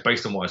expect,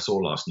 based on what I saw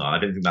last night, I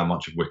didn't think that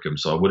much of Wickham.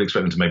 So I would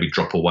expect them to maybe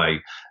drop away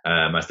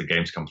as the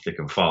games come thick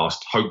and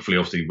fast. Hopefully,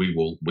 obviously, we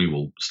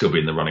will still be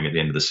in the running at the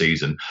end of the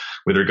season.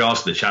 With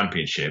regards to the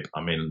Championship,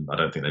 I mean, I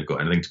don't think they've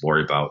got anything to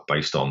worry about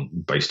based on.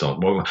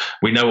 Well,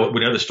 we know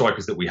the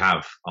strikers that we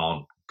have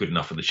aren't good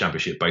enough for the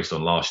Championship based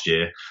on last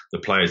year. The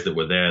players that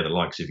were there, the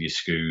likes of your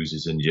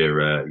Scooses and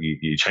your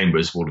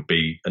Chambers, would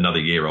be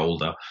another year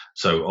older.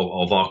 So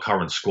of our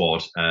current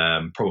squad,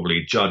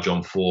 probably Judge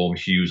on form,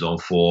 Hughes on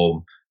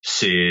form,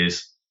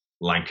 Sears,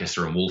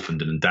 Lancaster and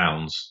Wolfenden and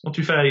Downs. Well, to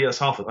be fair, that's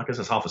half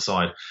a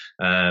side.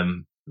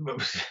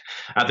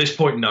 At this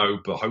point, no,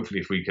 but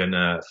hopefully if we can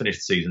finish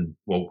the season,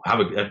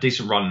 have a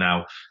decent run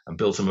now and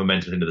build some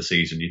momentum into the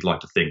season, you'd like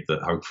to think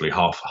that hopefully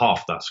half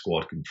that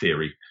squad, in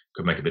theory,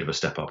 could make a bit of a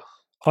step up.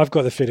 I've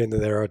got the feeling that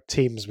there are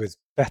teams with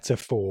better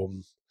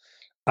form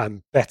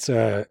and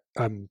better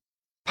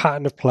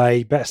pattern of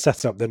play, better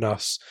setup than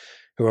us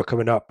who are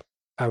coming up.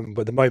 But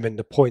at the moment,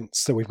 the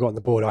points that we've got on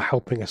the board are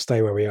helping us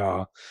stay where we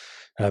are.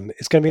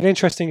 It's going to be an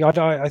interesting.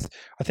 I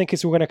think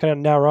it's all going to kind of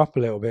narrow up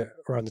a little bit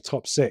around the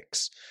top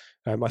 6.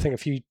 I think a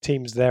few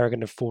teams there are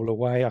going to fall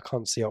away. I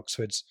can't see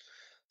Oxford's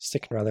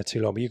sticking around there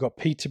too long. But you've got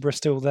Peterborough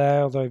still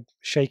there, although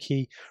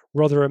shaky.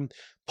 Rotherham.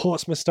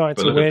 Portsmouth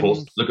starting to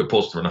win. Look at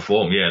Portsmouth in a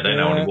form. Yeah,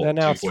 they're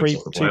now 2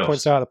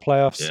 points out of the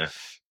playoffs. Yeah.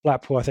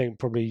 Blackpool, I think,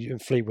 probably in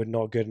Fleetwood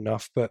not good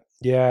enough. But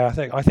yeah,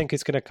 I think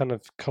it's going to kind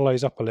of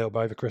close up a little bit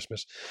over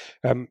Christmas.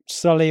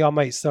 Sully, our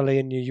mate Sully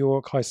in New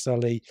York. Hi,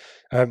 Sully.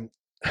 I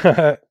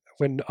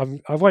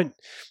won't.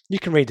 You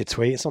can read the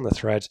tweet. It's on the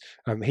thread.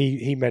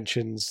 He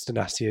mentions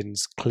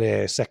Donatian's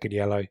clear second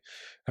yellow.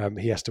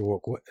 He has to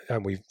walk,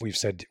 and we've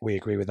said we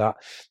agree with that.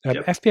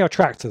 FPL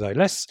Tractor though,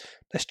 let's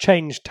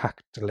change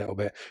tact a little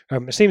bit.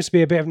 It seems to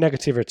be a bit of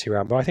negativity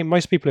around, but I think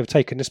most people have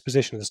taken this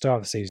position at the start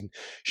of the season.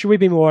 Should we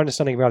be more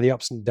understanding about the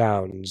ups and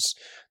downs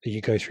that you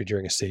go through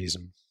during a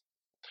season?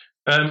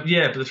 But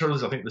the trouble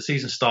is, I think the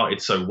season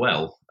started so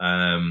well.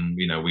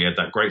 We had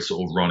that great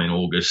sort of run in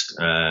August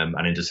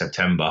and into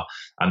September.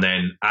 And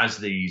then as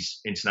these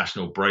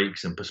international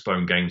breaks and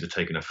postponed games are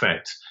taking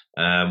effect,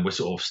 we're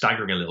sort of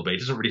staggering a little bit. It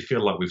doesn't really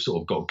feel like we've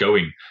sort of got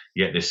going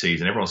yet this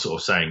season. Everyone's sort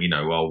of saying,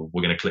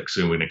 we're going to click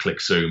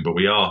soon. But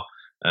we are,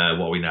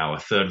 what are we now, a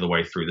third of the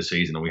way through the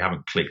season and we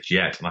haven't clicked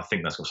yet. And I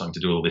think that's got something to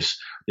do with all this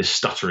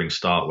stuttering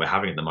start we're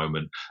having at the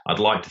moment. I'd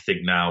like to think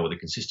now with a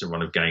consistent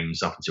run of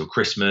games up until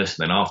Christmas,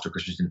 and then after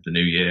Christmas into the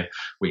new year,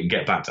 we can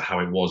get back to how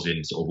it was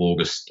in sort of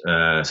August,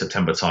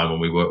 September time when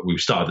we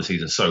started the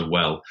season so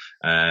well,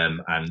 and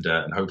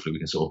hopefully we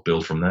can sort of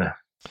build from there.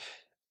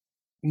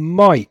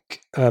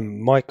 Mike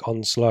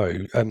Onslow.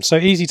 So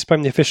easy to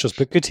blame the officials,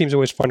 but good teams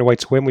always find a way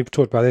to win. We've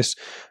talked about this.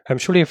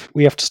 Surely if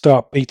we have to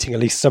start beating at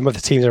least some of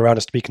the teams around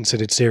us to be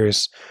considered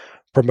serious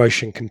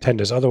promotion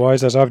contenders.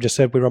 Otherwise, as I've just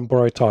said, we're on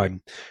borrowed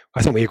time.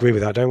 I think we agree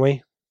with that, don't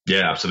we?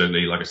 Yeah,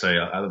 absolutely. Like I say,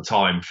 at the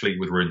time,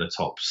 Fleetwood were in the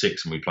top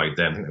 6 and we played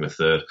them. I think they were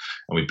third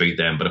and we beat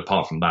them. But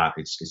apart from that,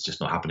 it's just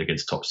not happened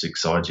against top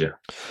 6 sides yet.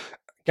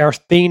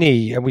 Gareth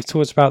Beanie, and we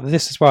talked about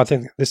this as well. I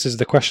think this is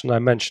the question I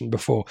mentioned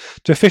before.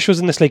 Do officials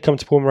in this league come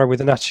to Portman Road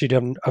with an attitude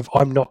of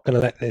I'm not going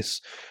to let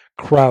this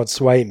crowd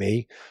sway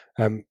me,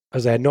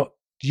 as they're not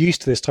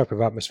used to this type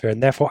of atmosphere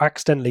and therefore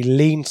accidentally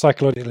lean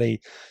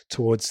psychologically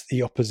towards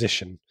the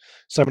opposition?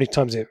 So many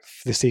times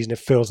this season it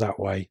feels that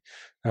way.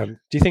 Do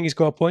you think he's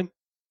got a point?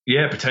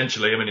 Yeah,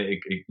 potentially. I mean,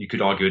 you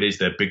could argue it is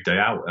their big day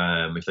out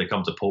if they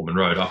come to Portman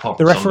Road. Apart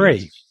the from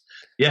referee.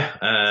 Yeah,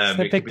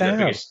 it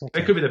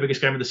could be their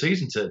biggest game of the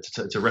season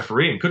to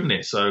refereeing, couldn't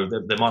it? So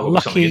there might well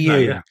be something in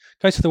that. Yeah.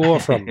 Go to the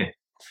waterfront.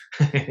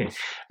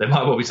 There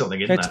might well be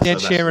something in that. Go to the Ed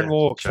Sheeran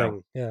walk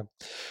thing.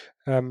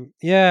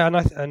 Yeah,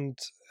 and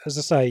as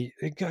I say,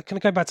 can I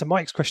go back to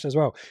Mike's question as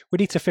well? We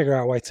need to figure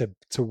out a way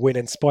to win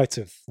in spite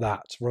of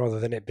that, rather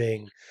than it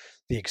being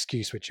the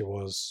excuse which it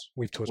was.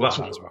 We've talked about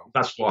that as well.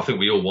 That's what I think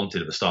we all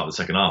wanted at the start of the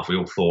second half. We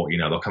all thought,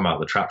 they'll come out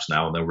of the traps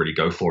now and they'll really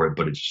go for it,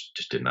 but it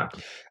just didn't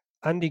happen.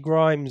 Andy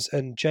Grimes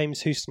and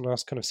James Houston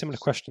asked kind of similar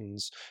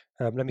questions.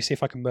 Let me see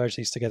if I can merge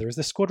these together. Is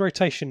the squad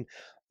rotation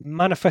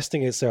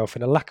manifesting itself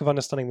in a lack of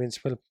understanding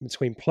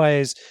between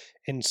players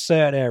in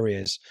certain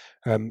areas?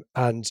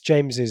 And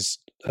James's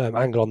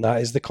angle on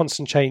that is the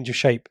constant change of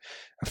shape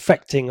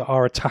affecting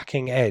our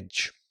attacking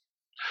edge.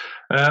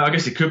 I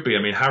guess it could be.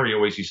 I mean, Harry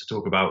always used to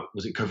talk about,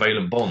 was it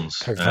covalent bonds?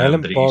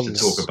 Covalent that bonds. He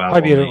used to talk about.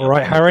 Hope you're all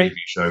right, Harry.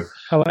 Show.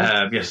 Hello.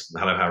 Yes,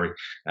 hello, Harry.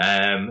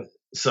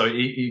 So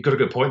you've got a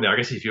good point there. I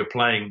guess if you're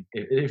playing,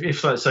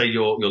 if let's say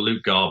you're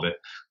Luke Garbutt,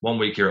 1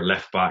 week you're at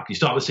left back, you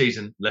start the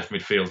season left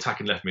midfield,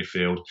 attacking left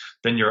midfield,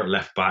 then you're at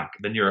left back,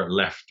 then you're at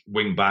left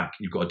wing back.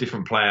 You've got a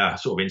different player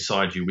sort of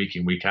inside you week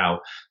in, week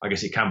out. I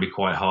guess it can be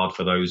quite hard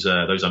for those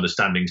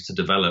understandings to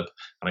develop,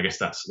 and I guess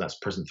that's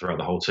present throughout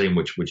the whole team,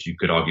 which you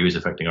could argue is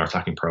affecting our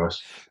attacking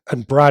prowess.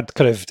 And Brad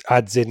kind of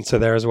adds into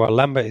there as well.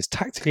 Lambert is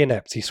tactically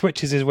inept. He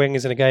switches his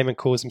wingers in a game and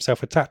calls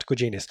himself a tactical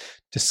genius.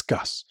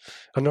 Discuss.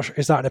 I'm not sure.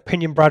 Is that an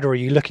opinion, Brad, or are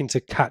you looking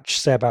to catch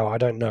Seb out? I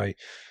don't know.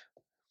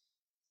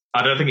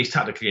 I don't think he's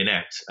tactically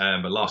inept,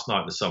 but last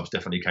night the subs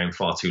definitely came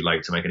far too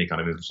late to make any kind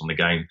of influence on the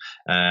game.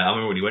 I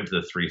remember when he went to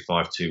the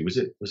 3-5-2, was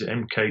it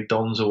MK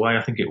Dons away?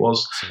 I think it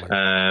was.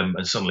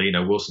 And suddenly,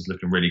 Wilson's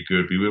looking really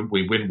good.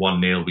 We win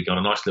 1-0. We got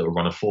a nice little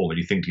run of form, and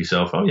you think to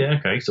yourself, oh yeah,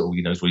 okay, so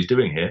he knows what he's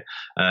doing here.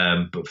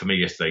 But for me,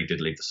 yesterday he did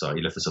leave the side.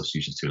 He left the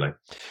substitutions too late.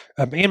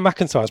 Ian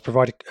McIntyre has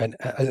provided an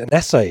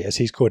essay, as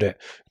he's called it.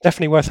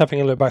 Definitely worth having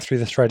a look back through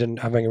the thread and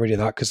having a read of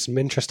that, because some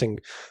interesting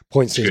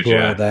points he's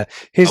brought out there.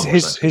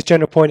 His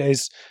general point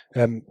is,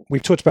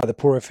 we've talked about the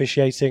poor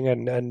officiating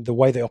and the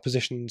way the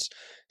opposition's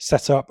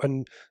set up,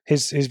 and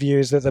his view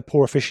is that the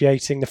poor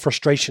officiating, the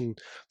frustration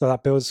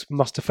that builds,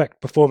 must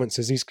affect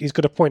performances. He's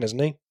got a point,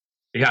 hasn't he?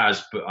 He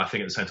has, but I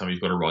think at the same time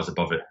you've got to rise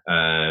above it.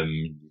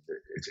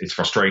 It's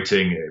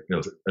frustrating.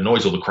 It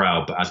annoys all the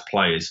crowd, but as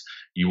players,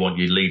 you want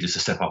your leaders to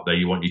step up there.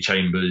 You want your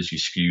Chambers, your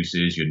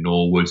Scuses, your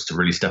Norwoods to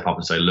really step up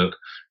and say, look,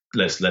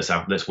 let's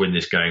win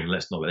this game.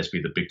 Let's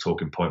be the big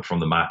talking point from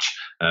the match.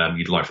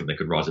 You'd like to think they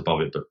could rise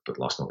above it, but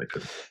last night they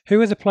couldn't. Who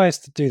are the players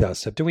to do that?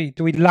 So do we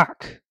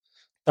lack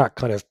that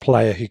kind of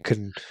player who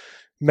can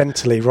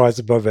mentally rise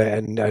above it?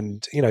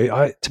 And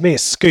to me,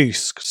 it's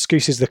Scouse.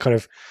 Scouse is the kind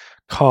of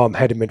calm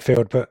head in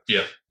midfield, but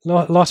yeah.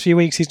 Last few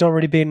weeks he's not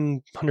really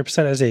been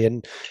 100%, has he?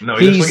 And no,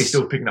 he looks like he's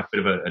still picking up a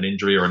bit of an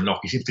injury or a knock.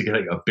 He seems to get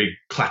a big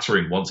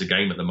clattering once a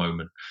game at the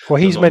moment. Well,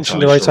 he's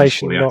mentioned the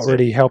rotation not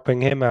really helping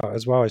him out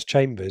as well as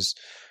Chambers.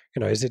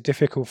 Is it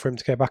difficult for him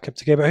to get back up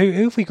together?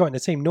 Who have we got in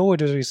the team?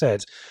 Norwood, as we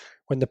said,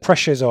 when the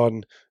pressure's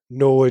on,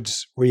 Norwood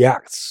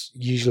reacts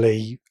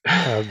usually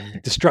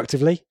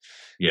destructively.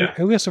 Yeah.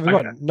 Who else have we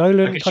got?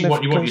 Nolan. You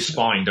want your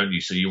spine, don't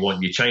you? So you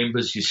want your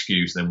Chambers, your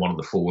Skews, then one of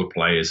the forward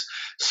players.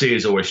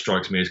 Sears always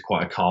strikes me as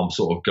quite a calm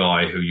sort of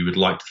guy who you would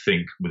like to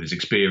think, with his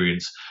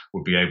experience,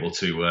 would be able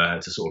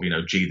to sort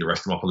of G the rest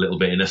of them up a little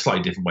bit in a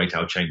slightly different way to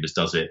how Chambers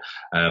does it.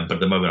 But at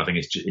the moment, I think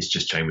it's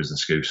just Chambers and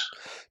Skews.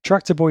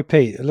 Tractor Boy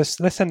Pete,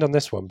 let's end on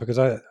this one, because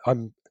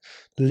I'm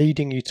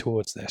leading you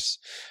towards this,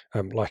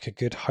 like a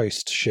good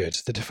host should.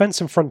 The defence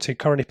and front two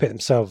currently pit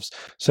themselves.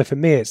 So for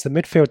me, it's the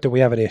midfield that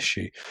we have an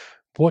issue.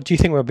 What do you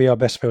think will be our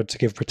best field to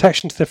give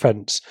protection to the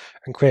defence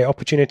and create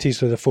opportunities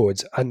for the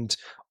forwards? And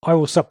I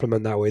will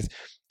supplement that with,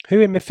 who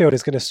in midfield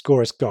is going to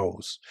score us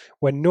goals?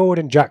 When Norwood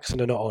and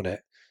Jackson are not on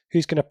it,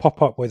 who's going to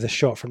pop up with a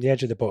shot from the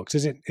edge of the box?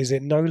 Is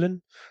it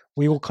Nolan?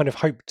 We all kind of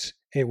hoped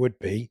it would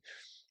be.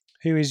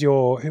 What is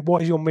your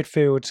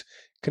midfield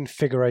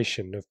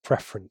configuration of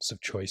preference of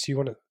choice? You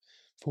want a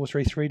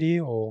 4-3-3, do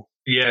you? Or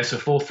yeah, so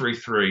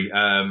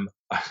 4-3-3.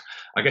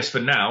 I guess for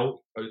now,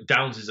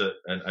 Downs is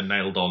a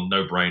nailed-on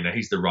no-brainer.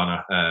 He's the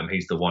runner.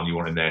 He's the one you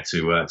want in there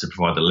to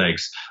provide the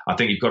legs. I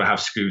think you've got to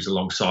have Scouse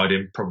alongside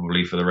him,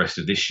 probably for the rest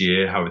of this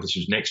year. However, this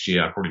was next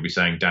year, I'd probably be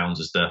saying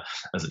Downs as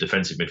the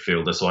defensive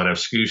midfielder. So I'd have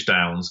Scouse,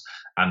 Downs,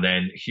 and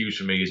then Hughes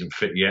for me isn't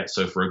fit yet.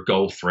 So for a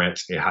goal threat,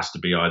 it has to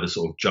be either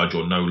sort of Judge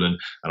or Nolan.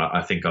 And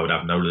I think I would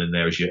have Nolan in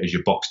there as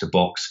your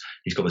box-to-box.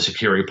 He's got the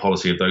security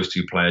policy of those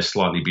two players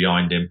slightly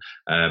behind him,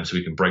 so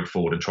he can break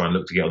forward and try and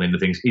look to get on into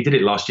things. He did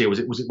it last year. Was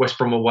it West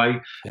Brom away,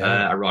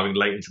 arriving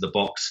late into the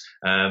box.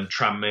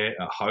 Tranmere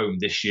at home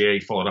this year, he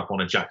followed up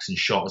on a Jackson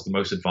shot as the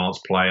most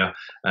advanced player.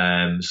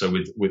 So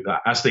with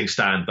as things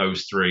stand,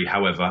 those three.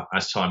 However,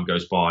 as time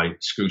goes by,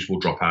 Scoots will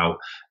drop out.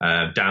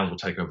 Downs will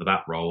take over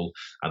that role,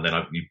 and then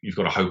you've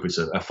got to hope it's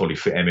a fully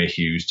fit Emyr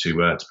Hughes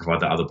to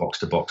provide that other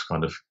box-to-box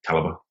kind of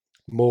calibre.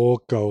 More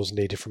goals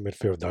needed from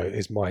midfield, though,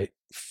 is my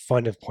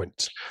final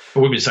point.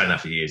 But we've been saying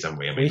that for years, haven't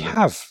we? I mean, we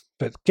have,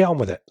 but get on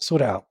with it.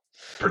 Sort it out.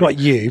 Pretty. Not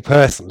you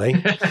personally,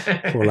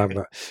 Paul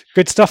Lambert.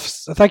 Good stuff.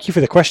 Thank you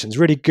for the questions.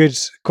 Really good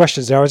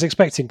questions there. I was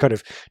expecting kind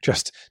of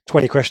just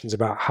 20 questions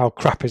about how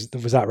crap was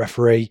that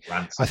referee.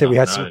 I think we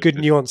had some good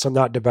nuance on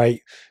that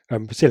debate,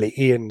 particularly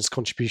Ian's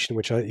contribution,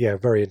 which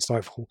very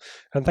insightful.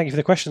 And thank you for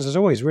the questions as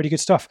always. Really good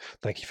stuff.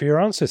 Thank you for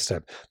your answers,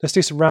 Seb. Let's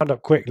do some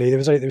roundup quickly.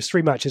 There was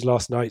 3 matches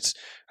last night,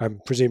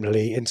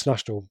 presumably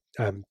international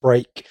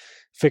break.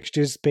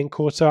 Fixtures being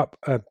caught up.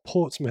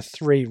 Portsmouth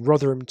 3,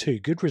 Rotherham 2.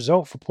 Good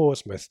result for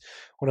Portsmouth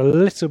on a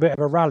little bit of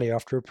a rally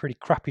after a pretty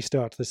crappy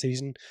start to the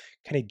season.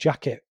 Kenny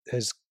Jackett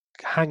is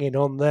hanging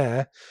on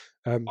there.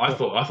 I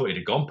thought he'd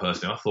have gone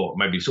personally. I thought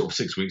maybe sort of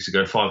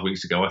 5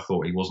 weeks ago, I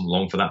thought he wasn't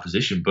long for that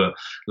position. But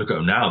look at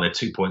them now; they're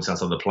 2 points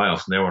outside the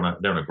playoffs, and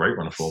they're on a great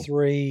run of form.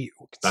 3.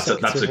 That's going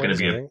to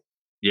be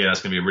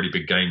that's going to be a really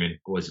big game in,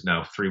 what is it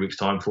now, 3 weeks'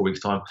 time, 4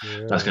 weeks' time?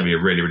 Yeah. That's going to be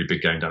a really, really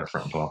big game down at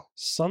Fratton Park.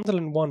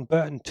 Sunderland 1,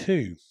 Burton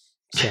 2.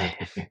 So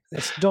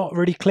it's not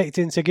really clicked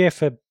into gear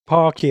for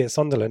Parky at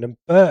Sunderland. And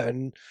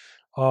Burton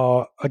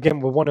were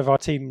one of our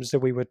teams that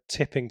we were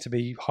tipping to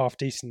be half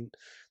decent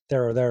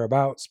there or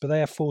thereabouts, but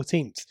they are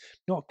 14th.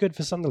 Not good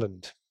for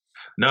Sunderland.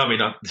 No, I mean,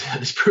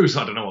 this proves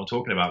I don't know what I'm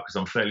talking about, because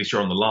I'm fairly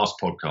sure on the last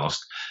podcast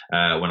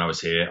when I was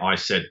here, I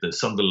said that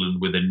Sunderland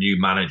with a new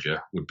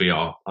manager would be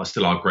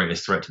still our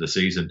greatest threat to the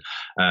season,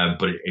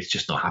 but it's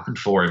just not happened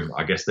for him.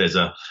 I guess there's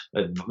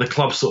the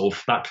club sort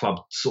of.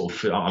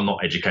 I'm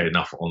not educated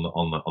enough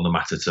on the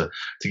matter to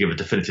give a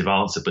definitive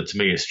answer, but to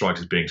me it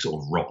strikes as being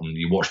sort of rotten.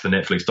 You watch the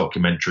Netflix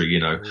documentary,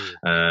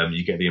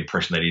 you get the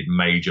impression they need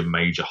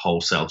major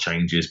wholesale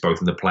changes, both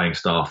in the playing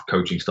staff,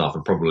 coaching staff,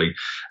 and probably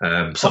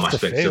some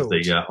aspects of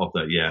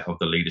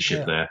the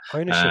leadership there.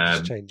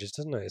 Ownership changes,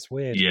 doesn't it? It's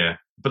weird. Yeah,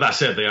 but that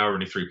said, they are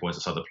only 3 points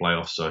outside the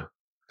playoffs, so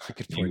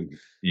good point.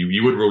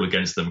 You would rule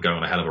against them going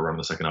on a hell of a run in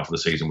the second half of the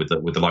season with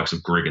the likes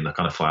of Grigg and the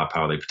kind of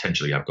firepower they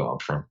potentially have got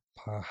up front.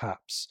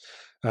 Perhaps.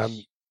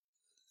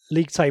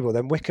 League table,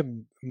 then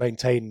Wycombe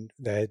maintain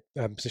their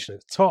position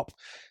at the top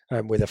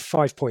with a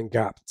 5-point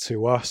gap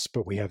to us,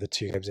 but we have the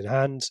 2 games in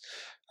hand.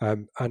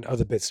 And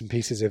other bits and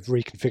pieces of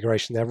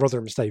reconfiguration there.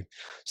 Rotherham stay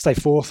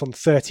fourth on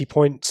 30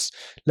 points,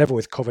 level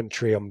with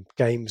Coventry on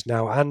games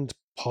now and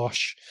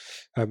Posh,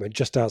 and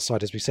just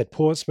outside, as we said,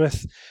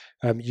 Portsmouth.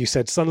 You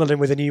said Sunderland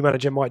with a new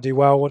manager might do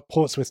well.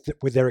 Portsmouth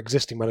with their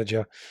existing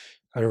manager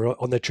are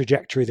on the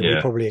trajectory that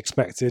we probably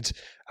expected,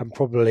 and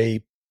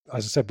probably,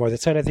 as I said, by the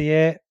turn of the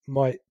year,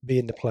 might be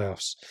in the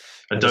playoffs.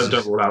 And don't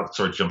rule out,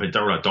 sorry to jump in,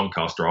 don't rule out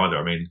Doncaster either.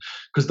 I mean,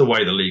 because the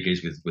way the league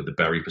is with the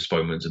Bury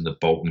postponements and the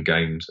Bolton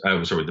games,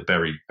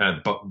 the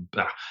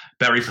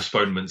Bury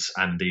postponements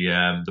and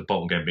the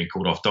Bolton game being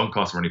called off,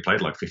 Doncaster only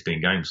played like 15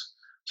 games.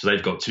 So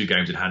they've got 2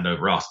 games in hand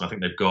over us, and I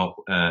think they've got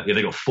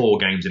 4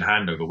 games in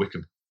hand over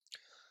Wycombe.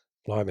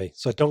 Blimey.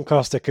 So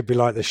Doncaster could be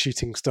like the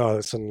shooting star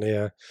that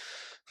suddenly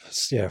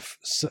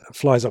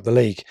flies up the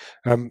league.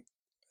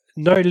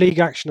 No league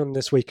action on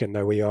this weekend,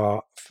 though. We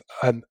are.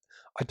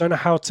 I don't know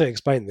how to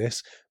explain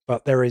this,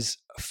 but there is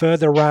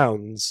further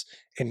rounds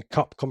in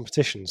cup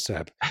competitions,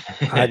 Seb.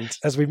 And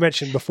as we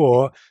mentioned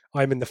before,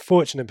 I'm in the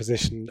fortunate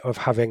position of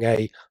having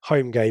a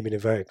home game, in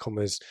inverted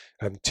commas,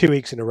 2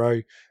 weeks in a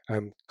row.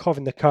 Cov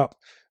in the Cup.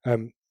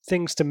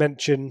 Things to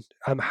mention,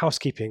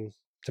 housekeeping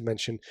to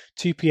mention.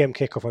 2 p.m.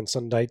 kickoff on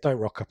Sunday. Don't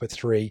rock up at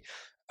 3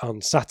 on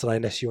Saturday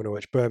unless you want to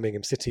watch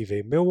Birmingham City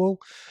v Millwall.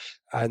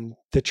 And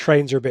the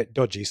trains are a bit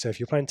dodgy, so if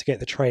you're planning to get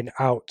the train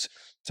out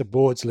to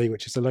Bordsley,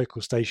 which is the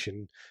local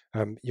station,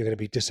 you're going to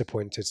be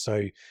disappointed.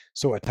 So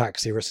sort of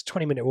taxi, or it's a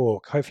 20-minute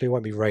walk. Hopefully it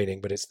won't be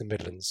raining, but it's the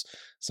Midlands,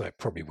 so it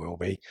probably will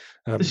be.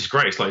 This is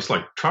great. It's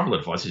like travel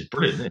advice. It's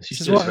brilliant.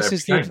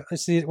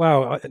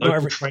 Not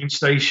every train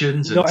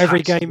stations. Not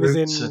every game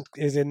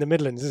is in the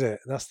Midlands, is it?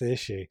 That's the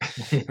issue.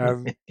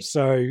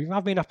 So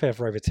I've been up here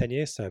for over 10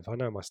 years, Seb. I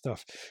know my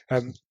stuff.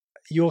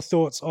 Your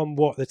thoughts on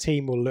what the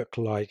team will look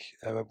like?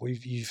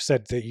 You've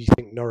said that you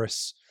think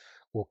Norris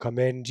will come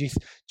in.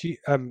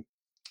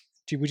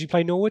 Would you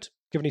play Norwood,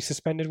 given he's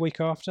suspended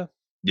week after?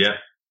 Yeah,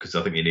 because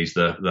I think he needs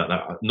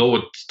that.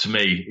 Norwood, to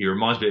me, he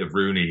reminds me of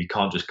Rooney. He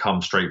can't just come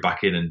straight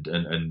back in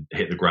and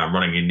hit the ground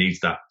running. He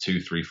needs that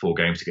 2, 3, 4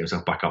 games to get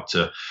himself back up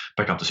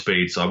to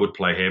speed. So I would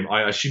play him.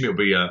 I assume it'll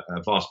be a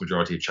vast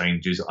majority of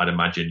changes. I'd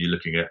imagine you're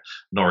looking at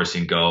Norris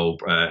in goal.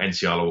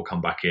 Nsiala will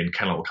come back in.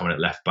 Kenlock will come in at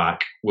left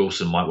back.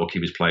 Wilson might well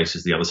keep his place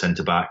as the other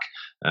centre back.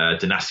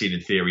 Danassian,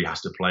 in theory, has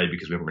to play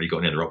because we haven't really got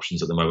any other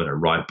options at the moment at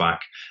right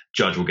back.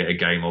 Judge will get a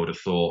game, I would have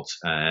thought.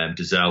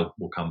 Dazelle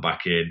will come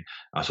back in.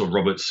 I saw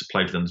Roberts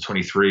play for them the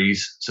 23s,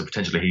 so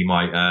potentially he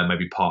might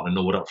maybe partner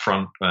Norwood up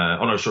front.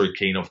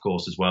 Keane, of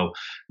course, as well,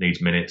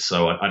 needs minutes.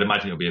 So I'd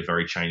imagine it'll be a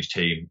very changed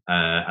team.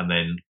 And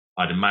then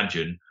I'd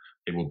imagine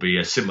it will be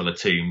a similar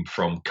team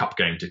from cup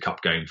game to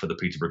cup game for the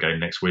Peterborough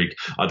game next week.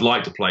 I'd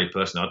like to play,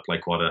 personally, I'd play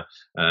quite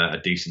a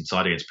decent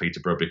side against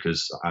Peterborough,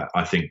 because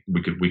I think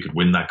we could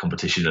win that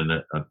competition. And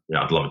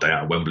I'd love a day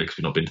out at Wembley, because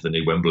we've not been to the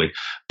new Wembley.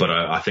 But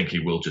I think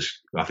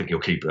he'll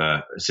keep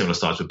similar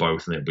sides with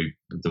both, and it'll be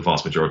the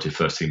vast majority of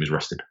first team is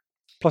rested.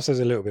 Plus, there's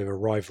a little bit of a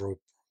rival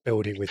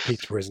building with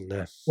Peterborough, isn't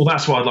there? Well,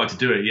 that's why I'd like to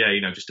do it. Yeah,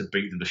 just to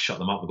beat them, to shut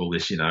them up with all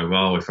this. If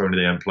only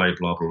they hadn't played,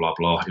 blah blah blah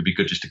blah. It'd be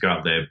good just to go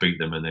out there, beat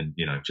them, and then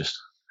just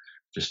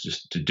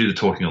to do the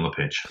talking on the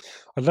pitch.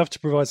 I'd love to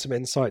provide some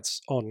insights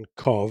on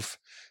Cov,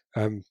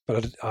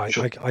 but I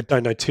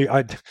don't know too.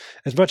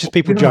 As much as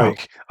people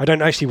joke, I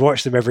don't actually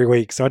watch them every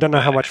week, so I don't know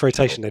how much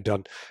rotation they've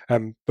done.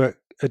 But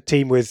a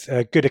team with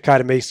a good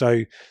academy,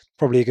 so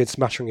probably a good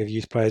smattering of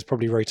youth players,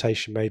 probably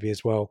rotation maybe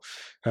as well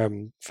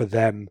for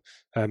them.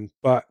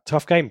 But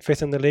tough game,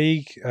 5th in the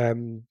league.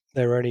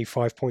 They're only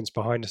 5 points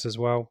behind us as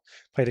well.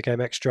 Played a game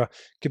extra,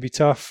 could be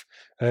tough.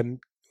 Do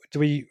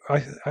we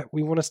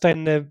want to stay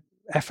in the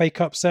FA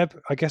Cup, Seb?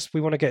 I guess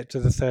we want to get to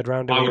the third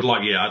round. I'd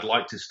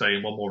like to stay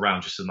in one more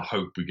round, just in the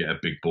hope we get a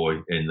big boy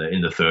in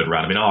the third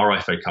round. I mean, our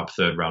FA Cup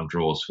third round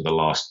draws for the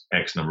last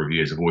X number of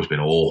years have always been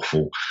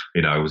awful.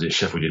 Was it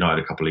Sheffield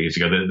United a couple of years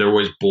ago? They're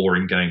always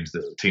boring games,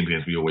 the team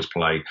games we always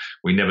play.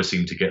 We never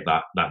seem to get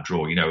that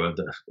draw.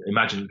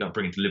 Imagine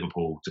bringing to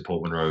Liverpool to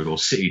Portman Road, or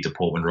City to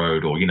Portman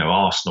Road, or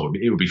Arsenal.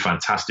 It would be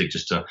fantastic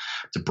just to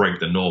break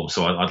the norm.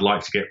 So I'd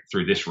like to get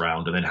through this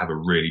round and then have a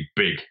really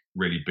big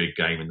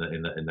game in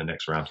the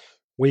next round.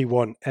 We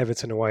want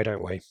Everton away,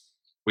 don't we?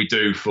 We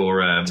do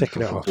for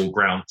football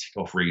ground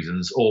tick-off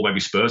reasons, or maybe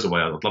Spurs away.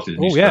 I'd love to do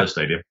the new Spurs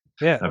stadium.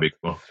 Yeah, that'd be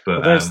cool.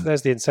 But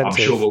there's the incentive.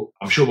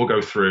 I'm sure we'll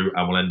go through,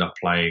 and we'll end up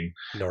playing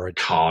Norwich,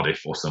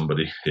 Cardiff, or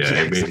somebody. Yeah,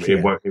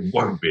 it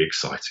won't be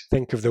exciting.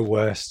 Think of the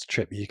worst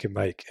trip you can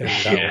make, and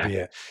that'll be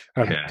it.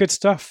 Good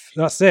stuff.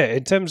 That's it.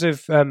 In terms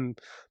of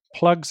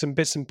plugs and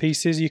bits and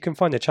pieces, you can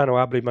find the channel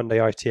at Blue Monday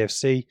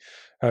ITFC.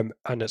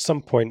 And at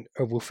some point,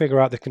 we'll figure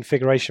out the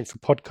configuration for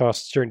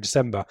podcasts during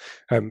December.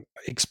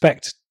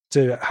 Expect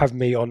to have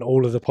me on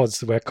all of the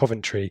pods where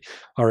Coventry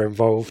are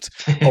involved,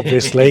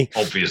 obviously.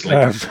 But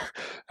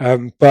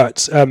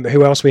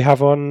who else we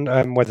have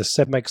on? Whether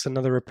Seb makes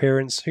another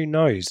appearance, who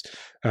knows?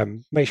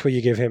 Make sure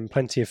you give him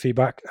plenty of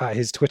feedback at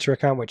his Twitter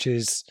account, which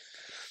is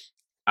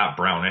at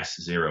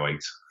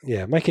BrownS08.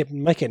 Yeah, make it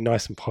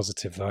nice and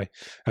positive though.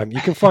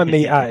 You can find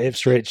me at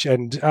Ipswich,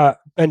 and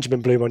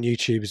Benjamin Bloom on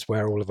YouTube is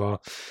where all of our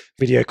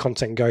video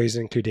content goes,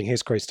 including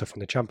his great stuff on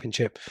the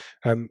Championship.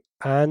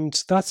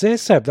 And that's it,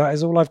 Seb. That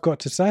is all I've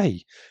got to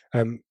say.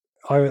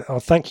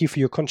 I'll thank you for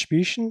your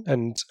contribution,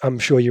 and I'm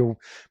sure you'll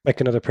make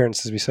another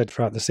appearance, as we said,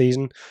 throughout the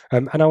season.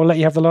 And I will let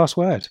you have the last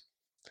word.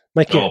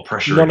 Make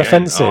it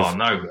non-offensive. Oh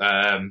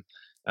no.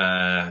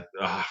 I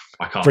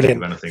can't think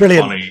of anything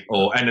funny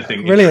or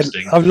anything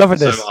interesting. I'm loving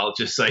this. So I'll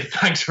just say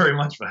thanks very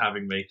much for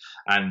having me,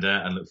 and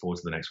look forward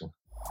to the next one.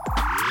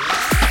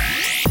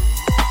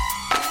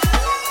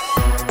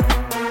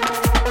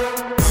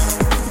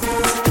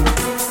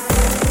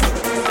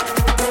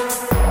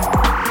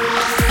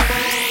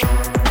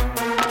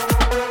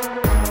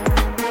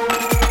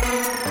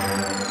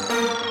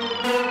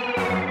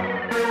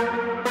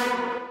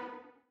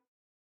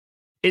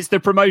 It's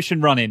the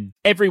promotion run-in.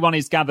 Everyone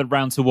is gathered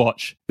round to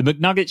watch. The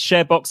McNuggets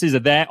share boxes are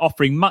there,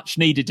 offering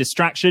much-needed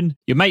distraction.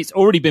 Your mate's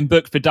already been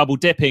booked for double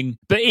dipping,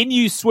 but in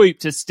you swoop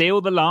to steal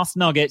the last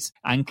nugget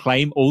and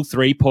claim all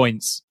 3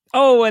 points.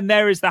 Oh, and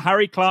there is the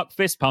Harry Clark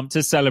fist pump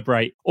to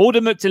celebrate.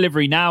 Order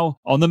McDelivery now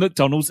on the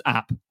McDonald's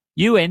app.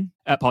 You in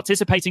at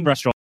participating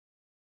restaurants.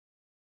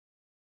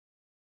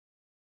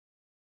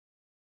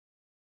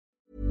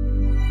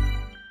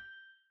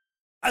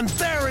 And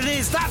there it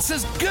is, that's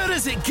as good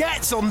as it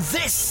gets on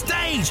this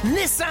stage.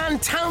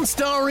 Nissan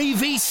Townstar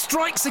EV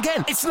strikes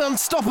again. It's an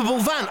unstoppable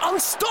van,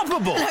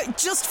 unstoppable.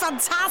 Just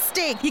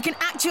fantastic. You can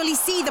actually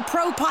see the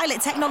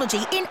ProPilot technology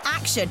in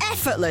action.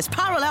 Effortless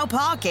parallel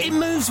parking. It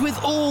moves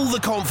with all the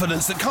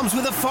confidence that comes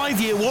with a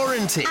 5-year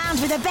warranty. And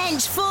with a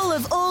bench full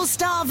of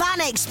all-star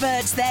van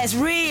experts, there's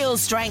real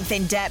strength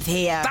in depth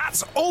here.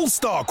 That's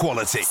all-star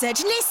quality.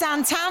 Search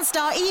Nissan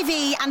Townstar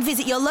EV and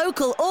visit your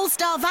local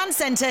all-star van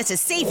centre to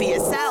see for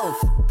yourself.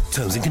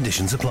 Terms and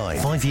conditions apply.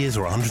 5 years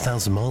or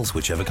 100,000 miles,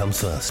 whichever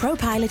comes first.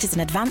 ProPilot is an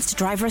advanced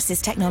driver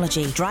assist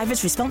technology.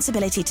 Driver's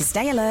responsibility to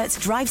stay alert,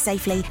 drive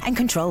safely, and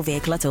control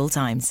vehicle at all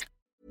times.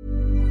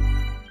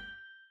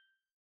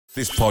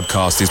 This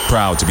podcast is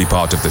proud to be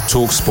part of the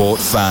TalkSport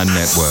Fan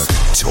Network.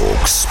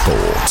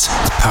 TalkSport.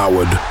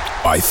 Powered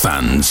by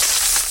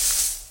fans.